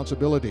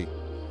responsibility.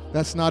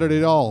 That's not it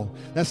at all.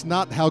 That's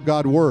not how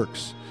God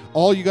works.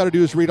 All you got to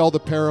do is read all the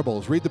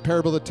parables. Read the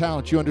parable of the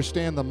talents. You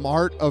understand the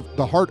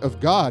heart of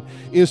God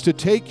is to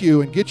take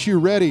you and get you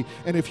ready.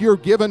 And if you're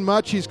given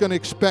much, he's going to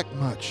expect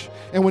much.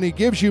 And when he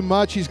gives you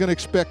much, he's going to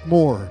expect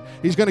more.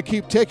 He's going to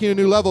keep taking you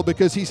to a new level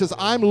because he says,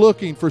 I'm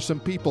looking for some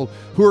people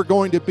who are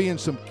going to be in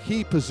some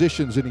key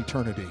positions in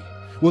eternity.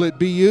 Will it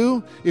be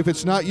you? If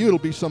it's not you, it'll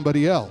be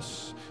somebody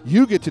else.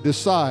 You get to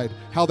decide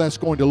how that's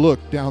going to look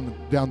down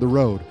the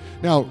road.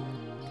 Now,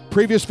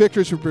 previous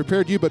victories have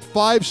prepared you, but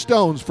 5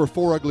 stones for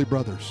 4 ugly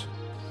brothers.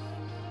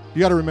 You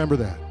got to remember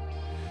that.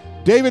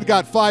 David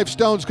got 5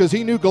 stones because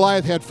he knew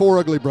Goliath had 4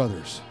 ugly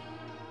brothers.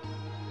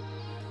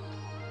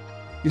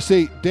 You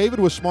see, David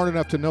was smart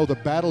enough to know the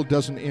battle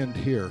doesn't end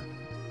here.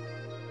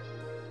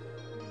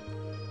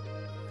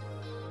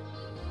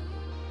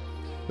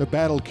 The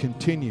battle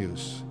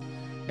continues,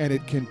 and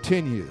it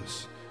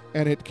continues,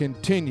 and it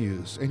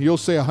continues. And you'll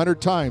say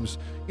 100 times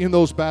in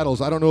those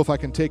battles, I don't know if I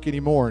can take any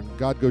more. And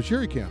God goes,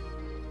 sure you can.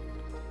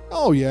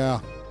 Oh, yeah.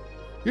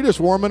 You're just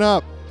warming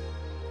up.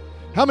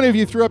 How many of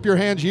you threw up your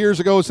hands years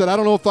ago and said, I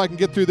don't know if I can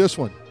get through this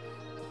one?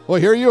 Well,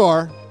 here you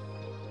are.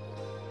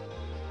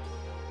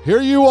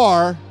 Here you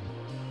are.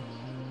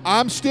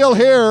 I'm still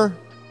here.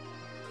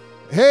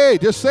 Hey,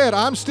 just say it.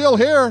 I'm still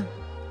here.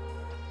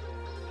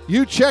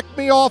 You checked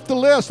me off the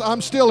list.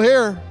 I'm still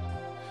here.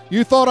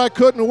 You thought I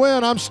couldn't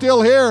win. I'm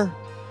still here.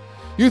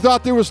 You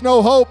thought there was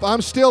no hope.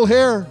 I'm still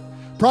here.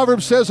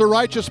 Proverbs says a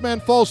righteous man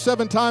falls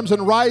 7 times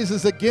and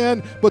rises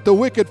again, but the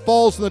wicked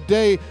falls in the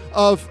day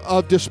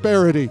of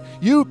disparity.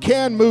 You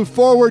can move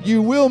forward.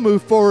 You will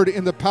move forward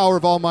in the power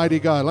of Almighty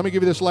God. Let me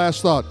give you this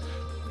last thought.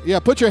 Yeah,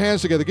 put your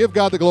hands together. Give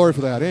God the glory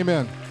for that.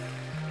 Amen.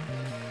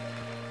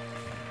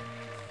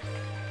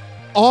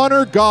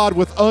 Honor God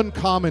with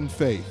uncommon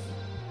faith.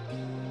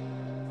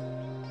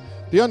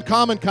 The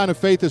uncommon kind of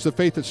faith is the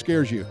faith that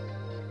scares you.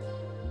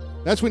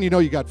 That's when you know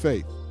you got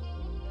faith.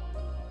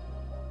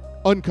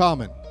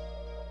 Uncommon.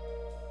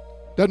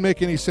 Doesn't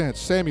make any sense.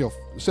 Samuel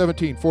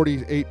 17,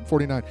 48 and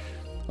 49.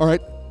 All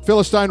right.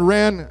 Philistine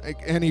ran,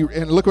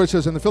 and look what it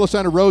says. And the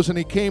Philistine arose, and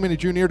he came, and he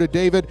drew near to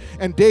David.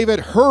 And David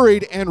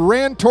hurried and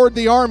ran toward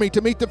the army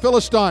to meet the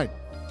Philistine.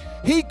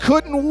 He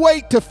couldn't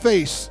wait to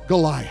face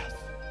Goliath.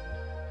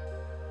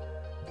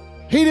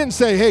 He didn't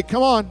say, hey,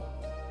 come on,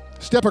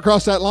 step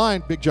across that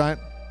line, big giant.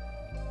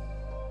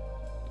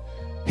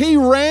 He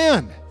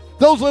ran.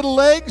 Those little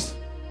legs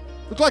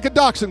looked like a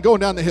dachshund going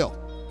down the hill.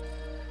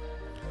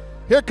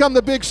 Here come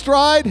the big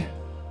stride.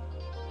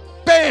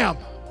 Bam!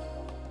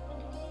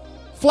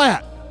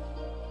 Flat.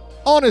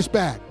 On his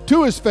back.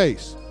 To his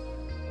face.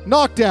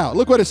 Knocked out.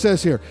 Look what it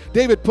says here.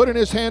 David put in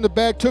his hand the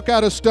bag, took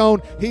out a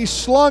stone. He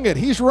slung it.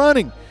 He's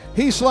running.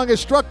 He slung it,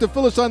 struck the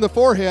Philistine in the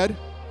forehead.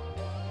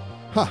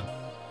 Huh.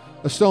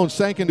 A stone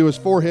sank into his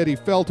forehead. He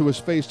fell to his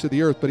face to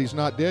the earth, but he's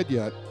not dead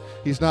yet.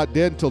 He's not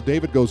dead until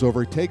David goes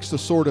over. He takes the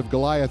sword of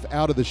Goliath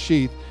out of the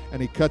sheath,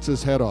 and he cuts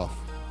his head off.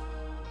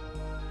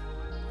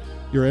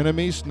 Your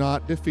enemy's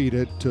not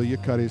defeated till you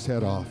cut his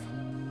head off.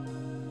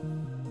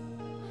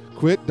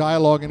 Quit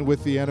dialoguing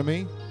with the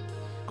enemy.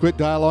 Quit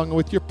dialoguing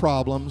with your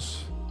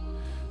problems.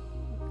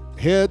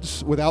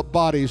 Heads without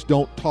bodies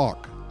don't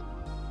talk.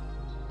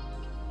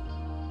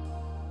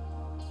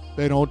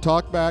 They don't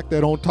talk back.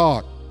 They don't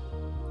talk.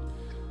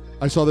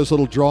 I saw this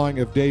little drawing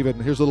of David,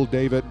 and here's little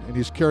David, and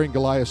he's carrying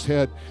Goliath's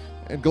head,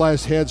 and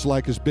Goliath's head's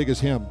like as big as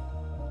him.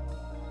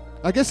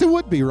 I guess it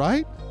would be,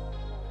 right?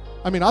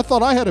 I mean, I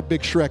thought I had a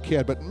big Shrek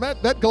head, but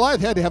that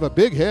Goliath had to have a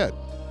big head,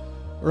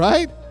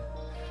 right?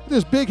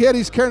 This big head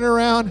he's carrying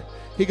around.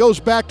 He goes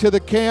back to the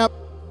camp.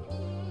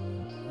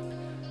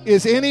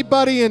 Is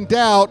anybody in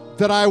doubt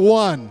that I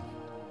won?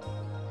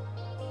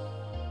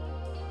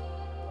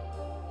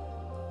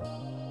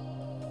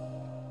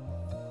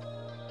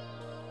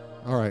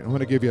 All right, I'm going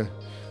to give you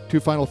two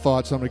final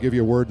thoughts. I'm going to give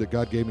you a word that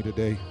God gave me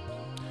today.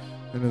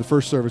 And in the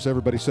first service,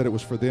 everybody said it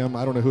was for them.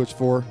 I don't know who it's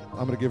for.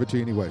 I'm going to give it to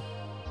you anyway.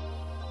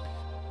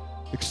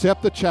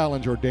 Accept the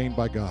challenge ordained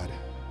by God.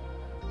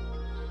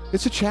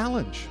 It's a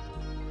challenge.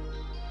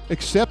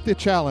 Accept the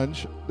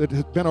challenge that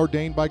has been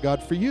ordained by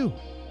God for you.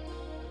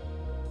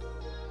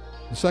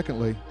 And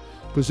secondly,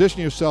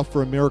 position yourself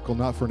for a miracle,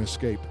 not for an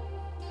escape.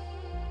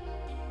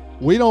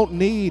 We don't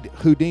need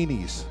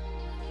Houdinis,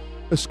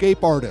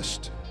 escape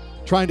artists,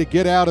 trying to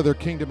get out of their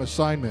kingdom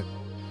assignment.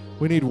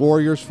 We need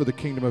warriors for the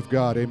kingdom of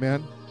God.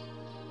 Amen?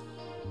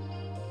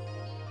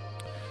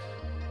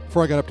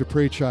 Before I got up to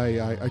preach,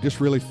 I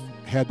just really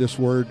had this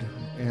word,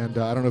 and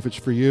I don't know if it's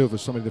for you, if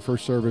it's somebody in the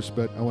first service,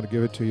 but I want to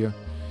give it to you,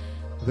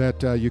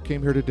 that you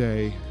came here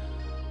today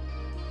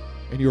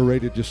and you were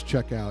ready to just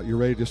check out. You're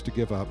ready just to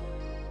give up.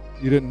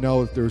 You didn't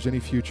know if there was any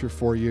future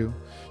for you.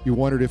 You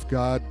wondered if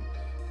God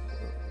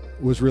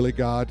was really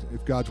God,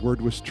 if God's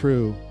word was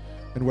true,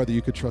 and whether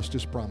you could trust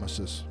his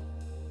promises.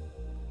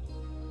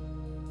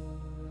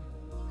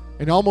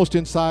 And almost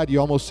inside, you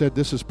almost said,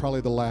 this is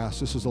probably the last.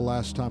 This is the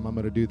last time I'm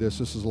going to do this.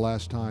 This is the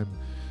last time.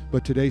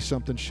 But today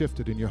something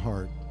shifted in your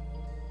heart.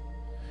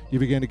 You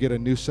began to get a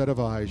new set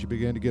of eyes. You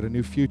began to get a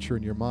new future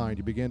in your mind.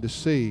 You began to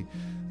see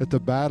that the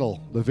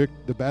battle,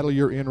 the battle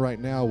you're in right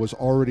now was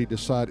already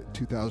decided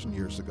 2,000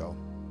 years ago.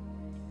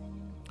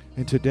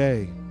 And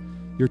today,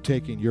 you're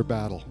taking your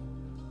battle,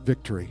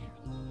 victory,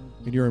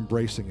 and you're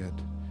embracing it,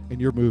 and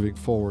you're moving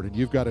forward. And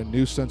you've got a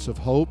new sense of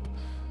hope,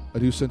 a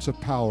new sense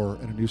of power,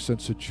 and a new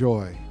sense of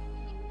joy.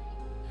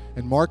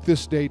 And mark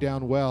this day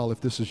down well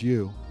if this is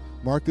you.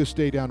 Mark this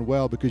day down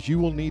well because you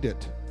will need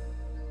it.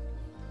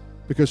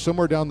 Because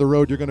somewhere down the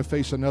road you're going to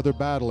face another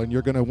battle and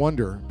you're going to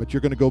wonder, but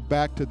you're going to go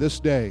back to this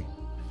day.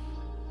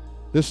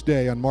 This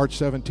day on March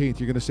 17th,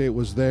 you're going to say it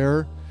was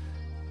there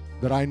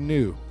that I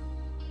knew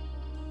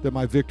that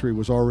my victory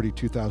was already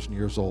 2,000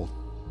 years old.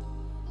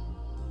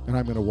 And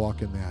I'm going to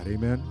walk in that.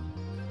 Amen?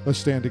 Let's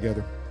stand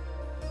together.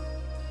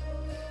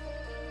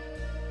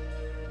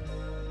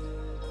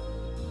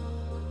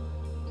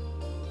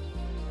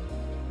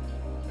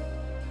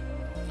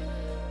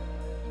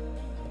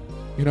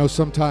 You know,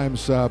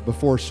 sometimes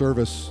before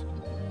service,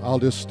 I'll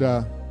just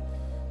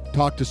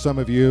talk to some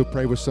of you,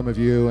 pray with some of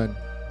you, and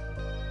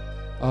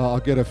I'll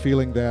get a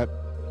feeling that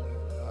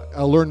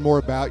I'll learn more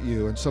about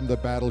you and some of the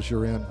battles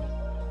you're in.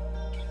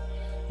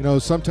 You know,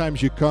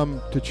 sometimes you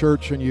come to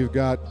church and you've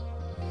got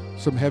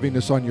some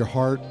heaviness on your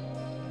heart.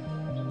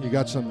 You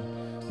got some,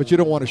 but you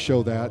don't want to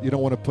show that. You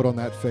don't want to put on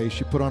that face.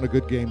 You put on a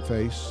good game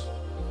face,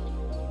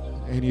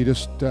 and you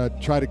just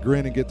try to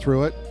grin and get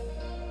through it.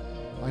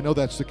 I know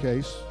that's the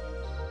case.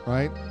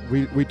 Right?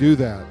 We do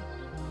that.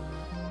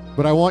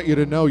 But I want you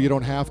to know you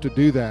don't have to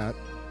do that.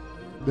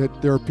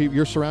 That there are people,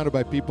 you're surrounded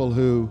by people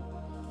who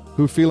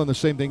feeling the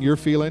same thing you're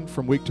feeling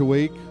from week to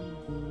week.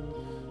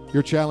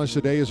 Your challenge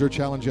today is their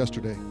challenge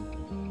yesterday.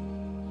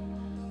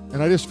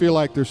 And I just feel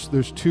like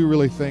there's two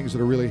really things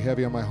that are really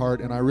heavy on my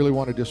heart, and I really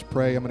want to just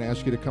pray. I'm going to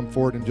ask you to come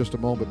forward in just a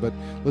moment, but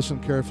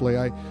listen carefully.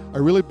 I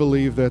really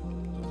believe that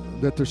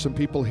there's some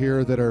people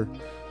here that are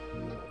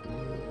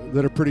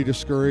pretty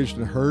discouraged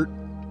and hurt.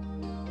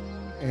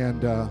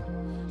 And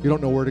you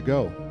don't know where to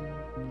go.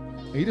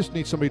 And you just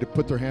need somebody to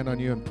put their hand on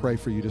you and pray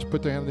for you. Just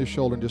put their hand on their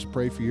shoulder and just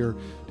pray for you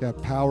to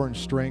have power and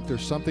strength.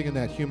 There's something in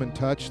that human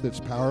touch that's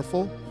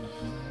powerful.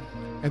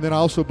 And then I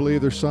also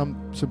believe there's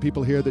some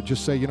people here that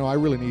just say, you know, I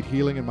really need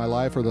healing in my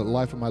life or the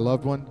life of my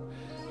loved one.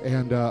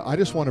 And I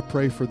just want to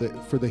pray for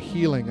the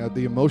healing,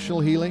 the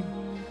emotional healing,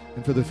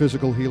 and for the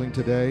physical healing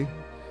today.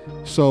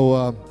 So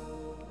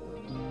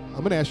I'm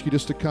going to ask you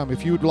just to come.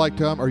 If you would like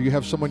to come, or you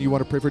have someone you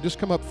want to pray for, just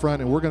come up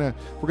front, and we're going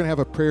to have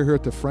a prayer here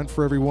at the front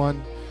for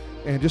everyone.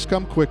 And just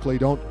come quickly.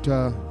 Don't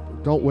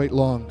wait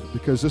long,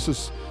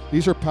 because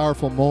these are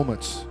powerful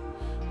moments.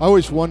 I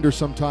always wonder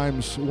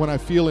sometimes when I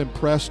feel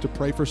impressed to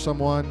pray for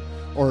someone,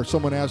 or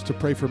someone asks to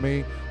pray for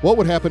me, what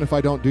would happen if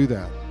I don't do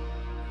that?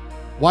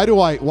 Why do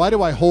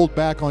I hold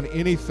back on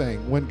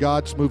anything when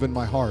God's moving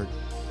my heart?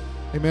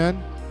 Amen?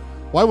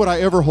 Why would I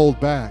ever hold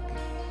back?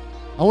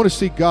 I want to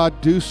see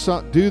God do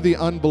the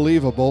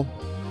unbelievable.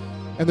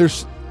 And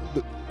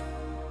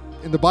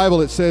in the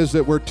Bible it says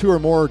that where two or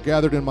more are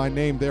gathered in my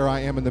name, there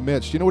I am in the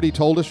midst. You know what he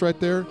told us right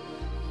there?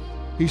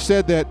 He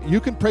said that you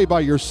can pray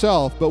by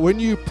yourself, but when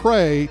you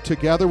pray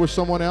together with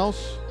someone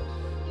else,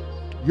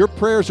 your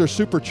prayers are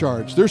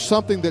supercharged. There's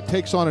something that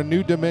takes on a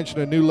new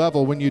dimension, a new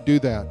level when you do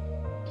that.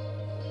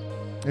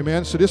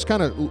 Amen. So just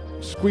kind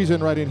of squeeze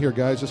in right in here,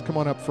 guys. Just come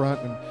on up front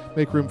and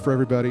make room for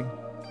everybody.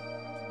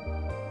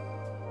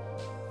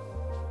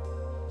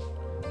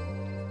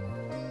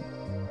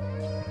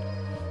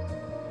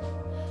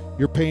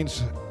 Your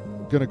pain's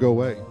going to go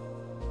away.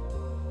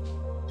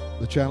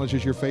 The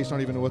challenges you're facing, I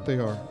don't even know what they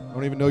are. I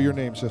don't even know your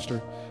name,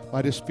 sister.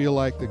 I just feel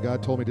like that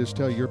God told me to just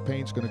tell you your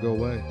pain's going to go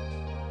away.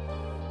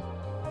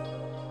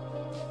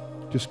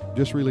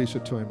 Just release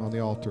it to him on the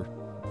altar.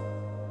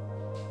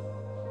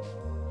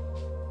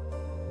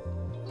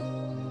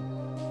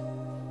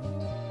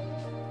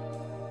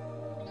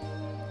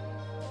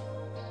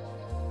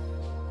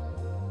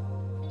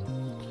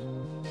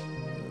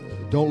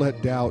 Don't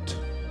let doubt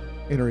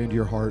enter into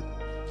your heart.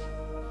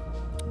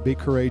 Be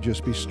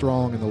courageous, be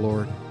strong in the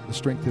Lord, the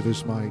strength of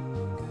his might.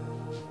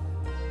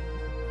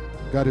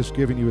 God has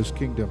given you his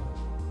kingdom.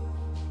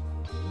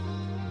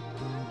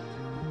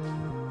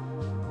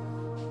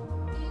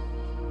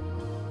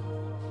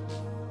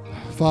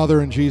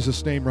 Father, in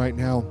Jesus' name right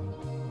now,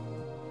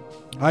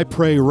 I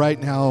pray right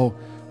now,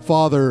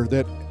 Father,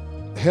 that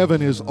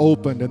heaven is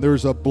opened and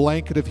there's a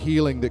blanket of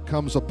healing that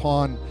comes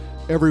upon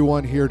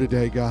everyone here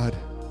today, God.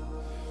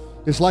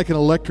 It's like an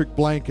electric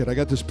blanket. I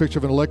got this picture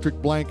of an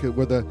electric blanket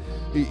where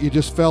it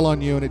just fell on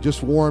you and it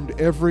just warmed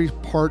every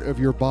part of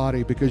your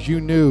body because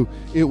you knew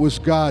it was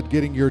God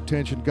getting your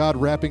attention, God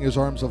wrapping his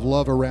arms of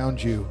love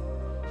around you.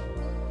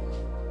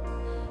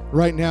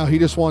 Right now, he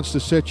just wants to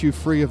set you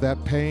free of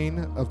that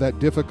pain, of that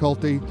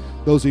difficulty,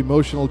 those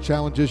emotional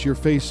challenges you're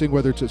facing,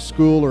 whether it's at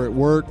school or at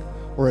work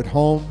or at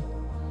home.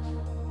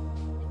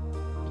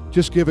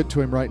 Just give it to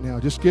him right now.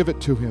 Just give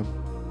it to him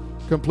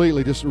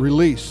completely. Just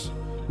release.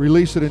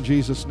 Release it in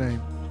Jesus'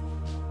 name.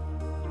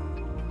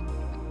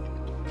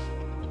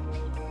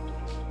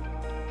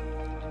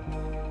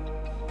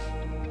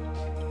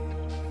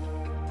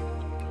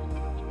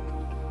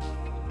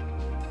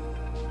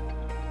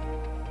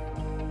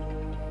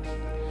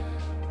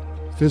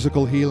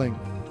 Physical healing.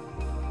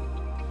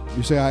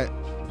 You say,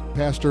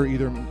 Pastor,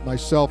 either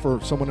myself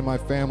or someone in my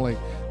family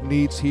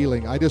needs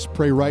healing. I just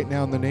pray right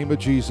now in the name of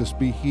Jesus,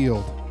 be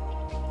healed.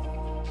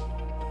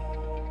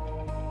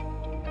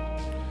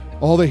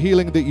 All the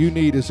healing that you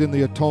need is in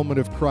the atonement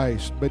of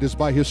Christ. But it is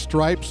by his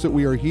stripes that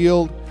we are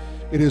healed.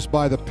 It is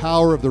by the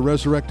power of the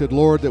resurrected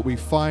Lord that we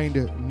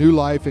find new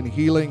life and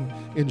healing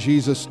in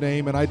Jesus'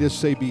 name. And I just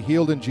say, be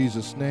healed in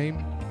Jesus'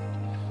 name.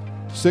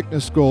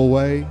 Sickness go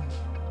away.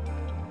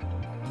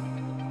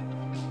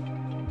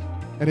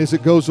 And as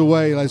it goes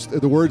away, as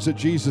the words that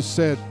Jesus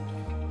said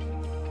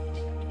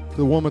to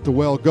the woman at the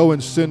well, go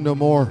and sin no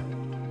more.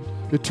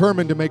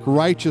 Determined to make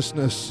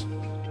righteousness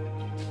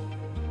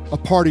a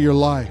part of your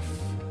life.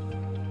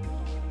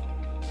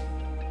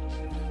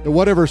 That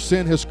whatever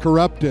sin has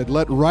corrupted,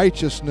 let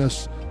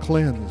righteousness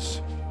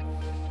cleanse.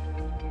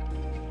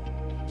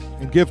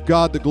 And give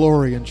God the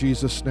glory in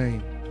Jesus'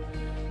 name.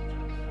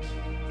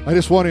 I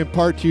just want to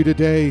impart to you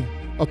today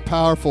a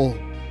powerful,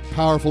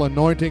 powerful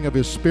anointing of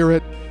his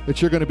Spirit,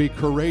 that you're going to be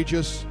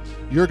courageous.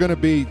 You're going to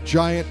be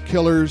giant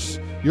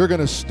killers. You're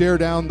going to stare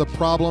down the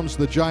problems,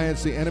 the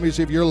giants, the enemies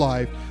of your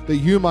life, that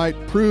you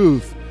might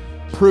prove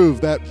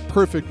that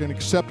perfect and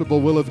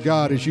acceptable will of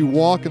God as you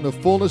walk in the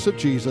fullness of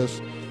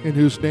Jesus, in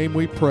whose name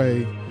we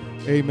pray.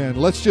 Amen.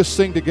 Let's just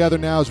sing together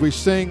now. As we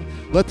sing,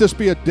 let this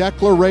be a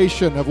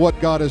declaration of what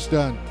God has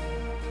done.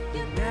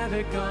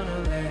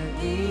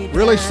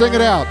 Really sing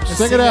it out.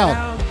 Sing it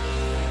out.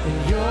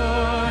 And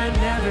you're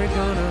never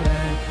gonna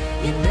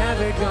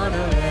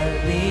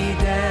let me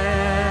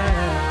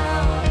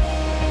down.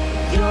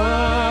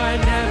 You're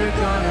never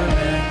gonna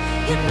let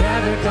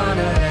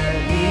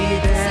me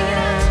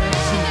down.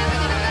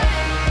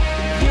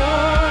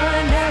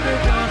 You're never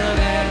gonna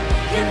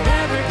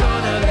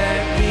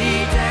let me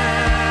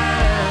down.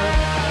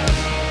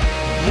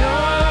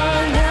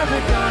 You're never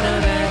gonna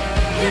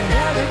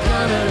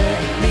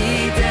let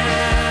me down.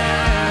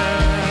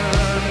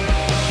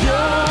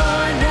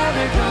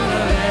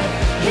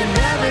 You're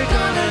never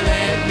gonna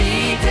let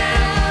me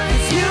down.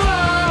 'Cause you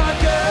are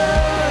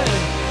good,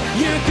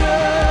 you're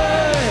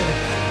good,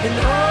 and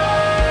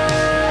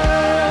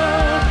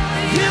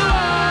you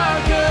are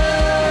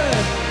good,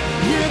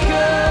 you're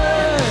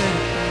good,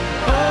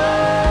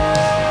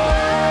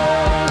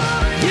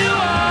 you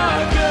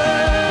are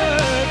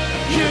good,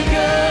 you're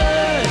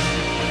good,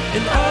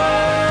 and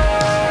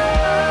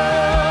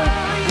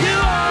you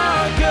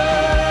are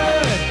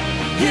good,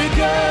 you're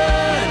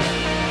good,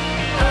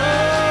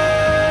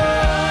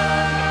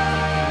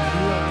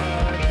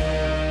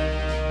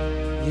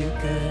 you're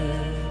good,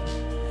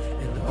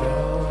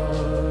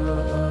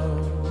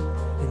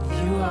 and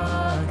you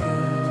are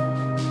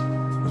good,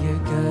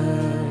 you're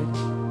good,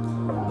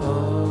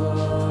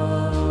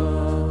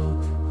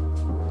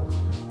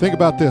 Think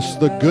about this.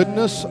 The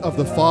goodness of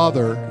the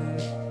Father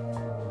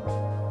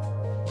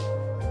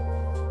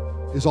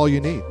is all you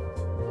need.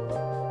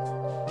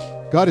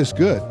 God is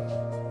good.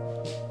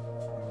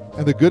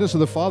 And the goodness of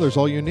the Father is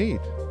all you need.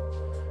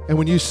 And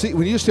when you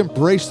just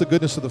embrace the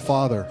goodness of the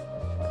Father,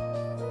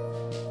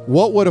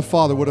 what would a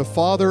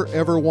father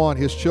ever want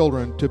his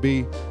children to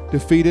be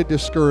defeated,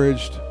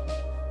 discouraged,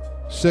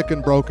 sick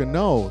and broken?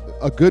 No,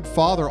 a good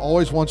father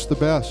always wants the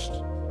best.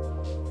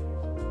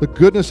 The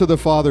goodness of the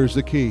Father is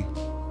the key.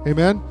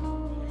 Amen?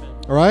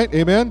 All right,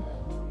 amen?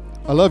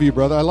 I love you,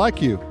 brother. I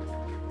like you.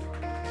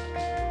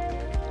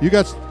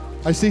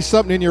 I see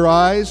something in your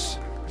eyes.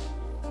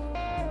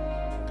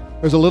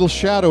 There's a little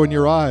shadow in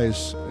your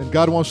eyes, and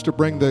God wants to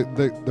bring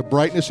the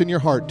brightness in your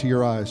heart to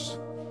your eyes.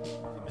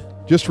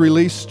 Just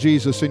release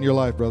Jesus in your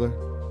life, brother.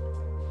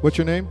 What's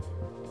your name?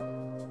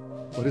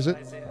 What is it?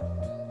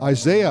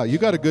 Isaiah. You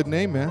got a good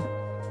name, man.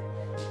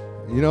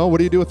 You know, what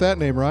do you do with that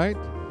name, right?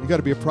 You got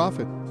to be a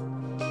prophet.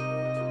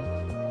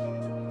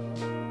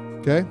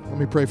 Okay? Let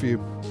me pray for you.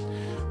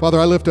 Father,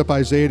 I lift up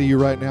Isaiah to you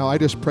right now. I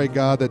just pray,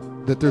 God,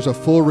 that there's a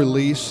full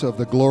release of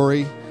the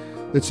glory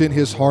that's in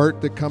his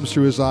heart that comes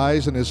through his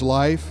eyes and his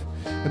life,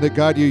 and that,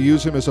 God, you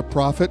use him as a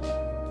prophet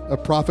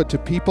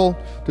to people,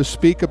 to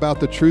speak about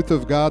the truth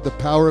of God, the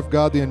power of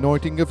God, the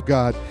anointing of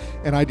God.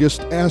 And I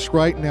just ask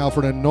right now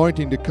for an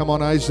anointing to come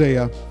on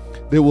Isaiah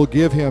that will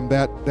give him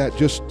that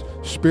just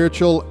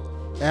spiritual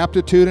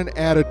aptitude and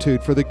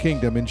attitude for the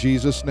kingdom, in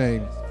Jesus'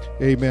 name.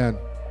 Amen.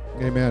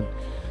 Amen.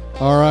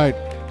 All right.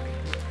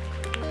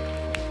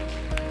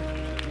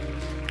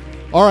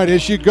 All right,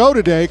 as you go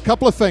today, a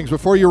couple of things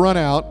before you run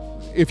out.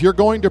 If you're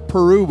going to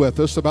Peru with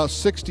us, about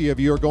 60 of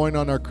you are going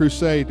on our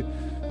crusade.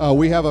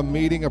 We have a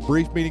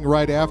brief meeting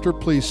right after.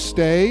 Please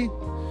stay.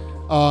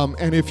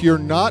 And if you're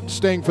not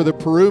staying for the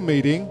Peru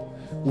meeting,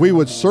 we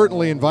would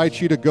certainly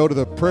invite you to go to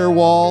the prayer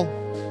wall,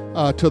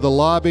 to the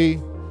lobby,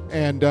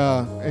 and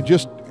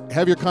just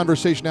have your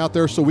conversation out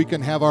there so we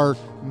can have our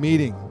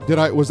meeting.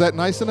 Was that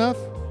nice enough?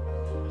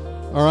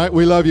 All right,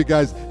 we love you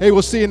guys. Hey,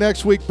 we'll see you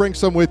next week. Bring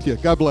some with you.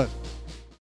 God bless.